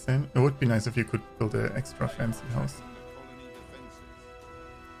 Chateau Lakes in. It would be nice if you could build an extra fancy house. From the colony defenses.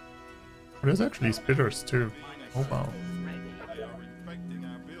 Oh, there's actually spitters too. Oh wow. They are infecting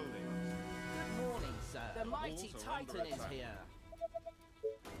our buildings. Morning, sir. The mighty Walls are under Titan is attack. here.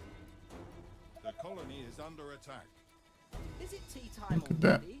 The colony is under attack. Is it tea time Look at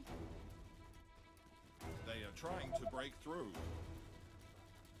that. already? They are trying to break through.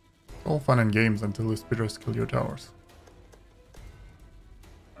 It's all fun and games until the spitters kill your towers.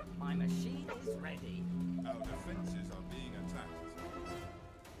 My machine is ready. Our defenses are being attacked.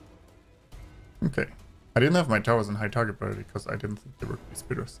 Okay. I didn't have my towers in high target priority because I didn't think there would be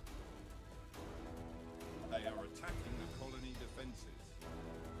spitters. They are attacking the colony defenses.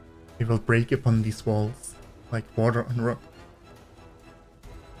 We will break upon these walls like water on rock.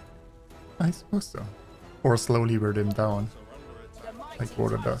 I suppose so. Or slowly wear them down. So under attack. The mighty Like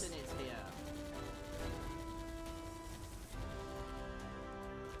water Titan does. is here.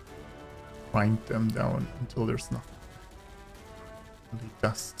 Grind them down until there's nothing. Only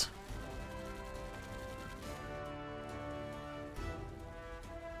dust.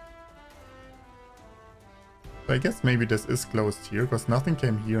 So I guess maybe this is closed here, because nothing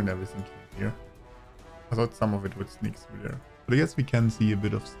came here and everything came here. I thought some of it would sneak through there. But I guess we can see a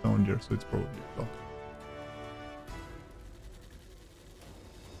bit of stone there, so it's probably blocked.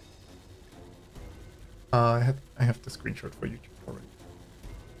 I have the screenshot for YouTube already.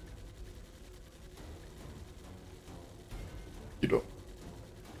 You know.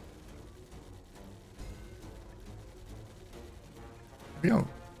 There we go.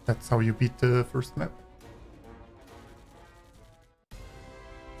 That's how you beat the first map.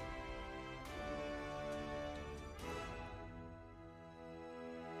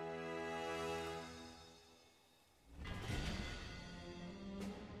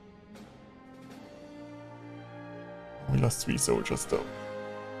 We lost 3 soldiers though.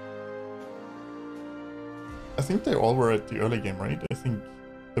 I think they all were at the early game, right? I think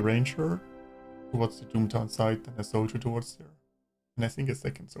the ranger towards the Doomtown side and a soldier towards there. And I think a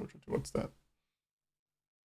second soldier towards that.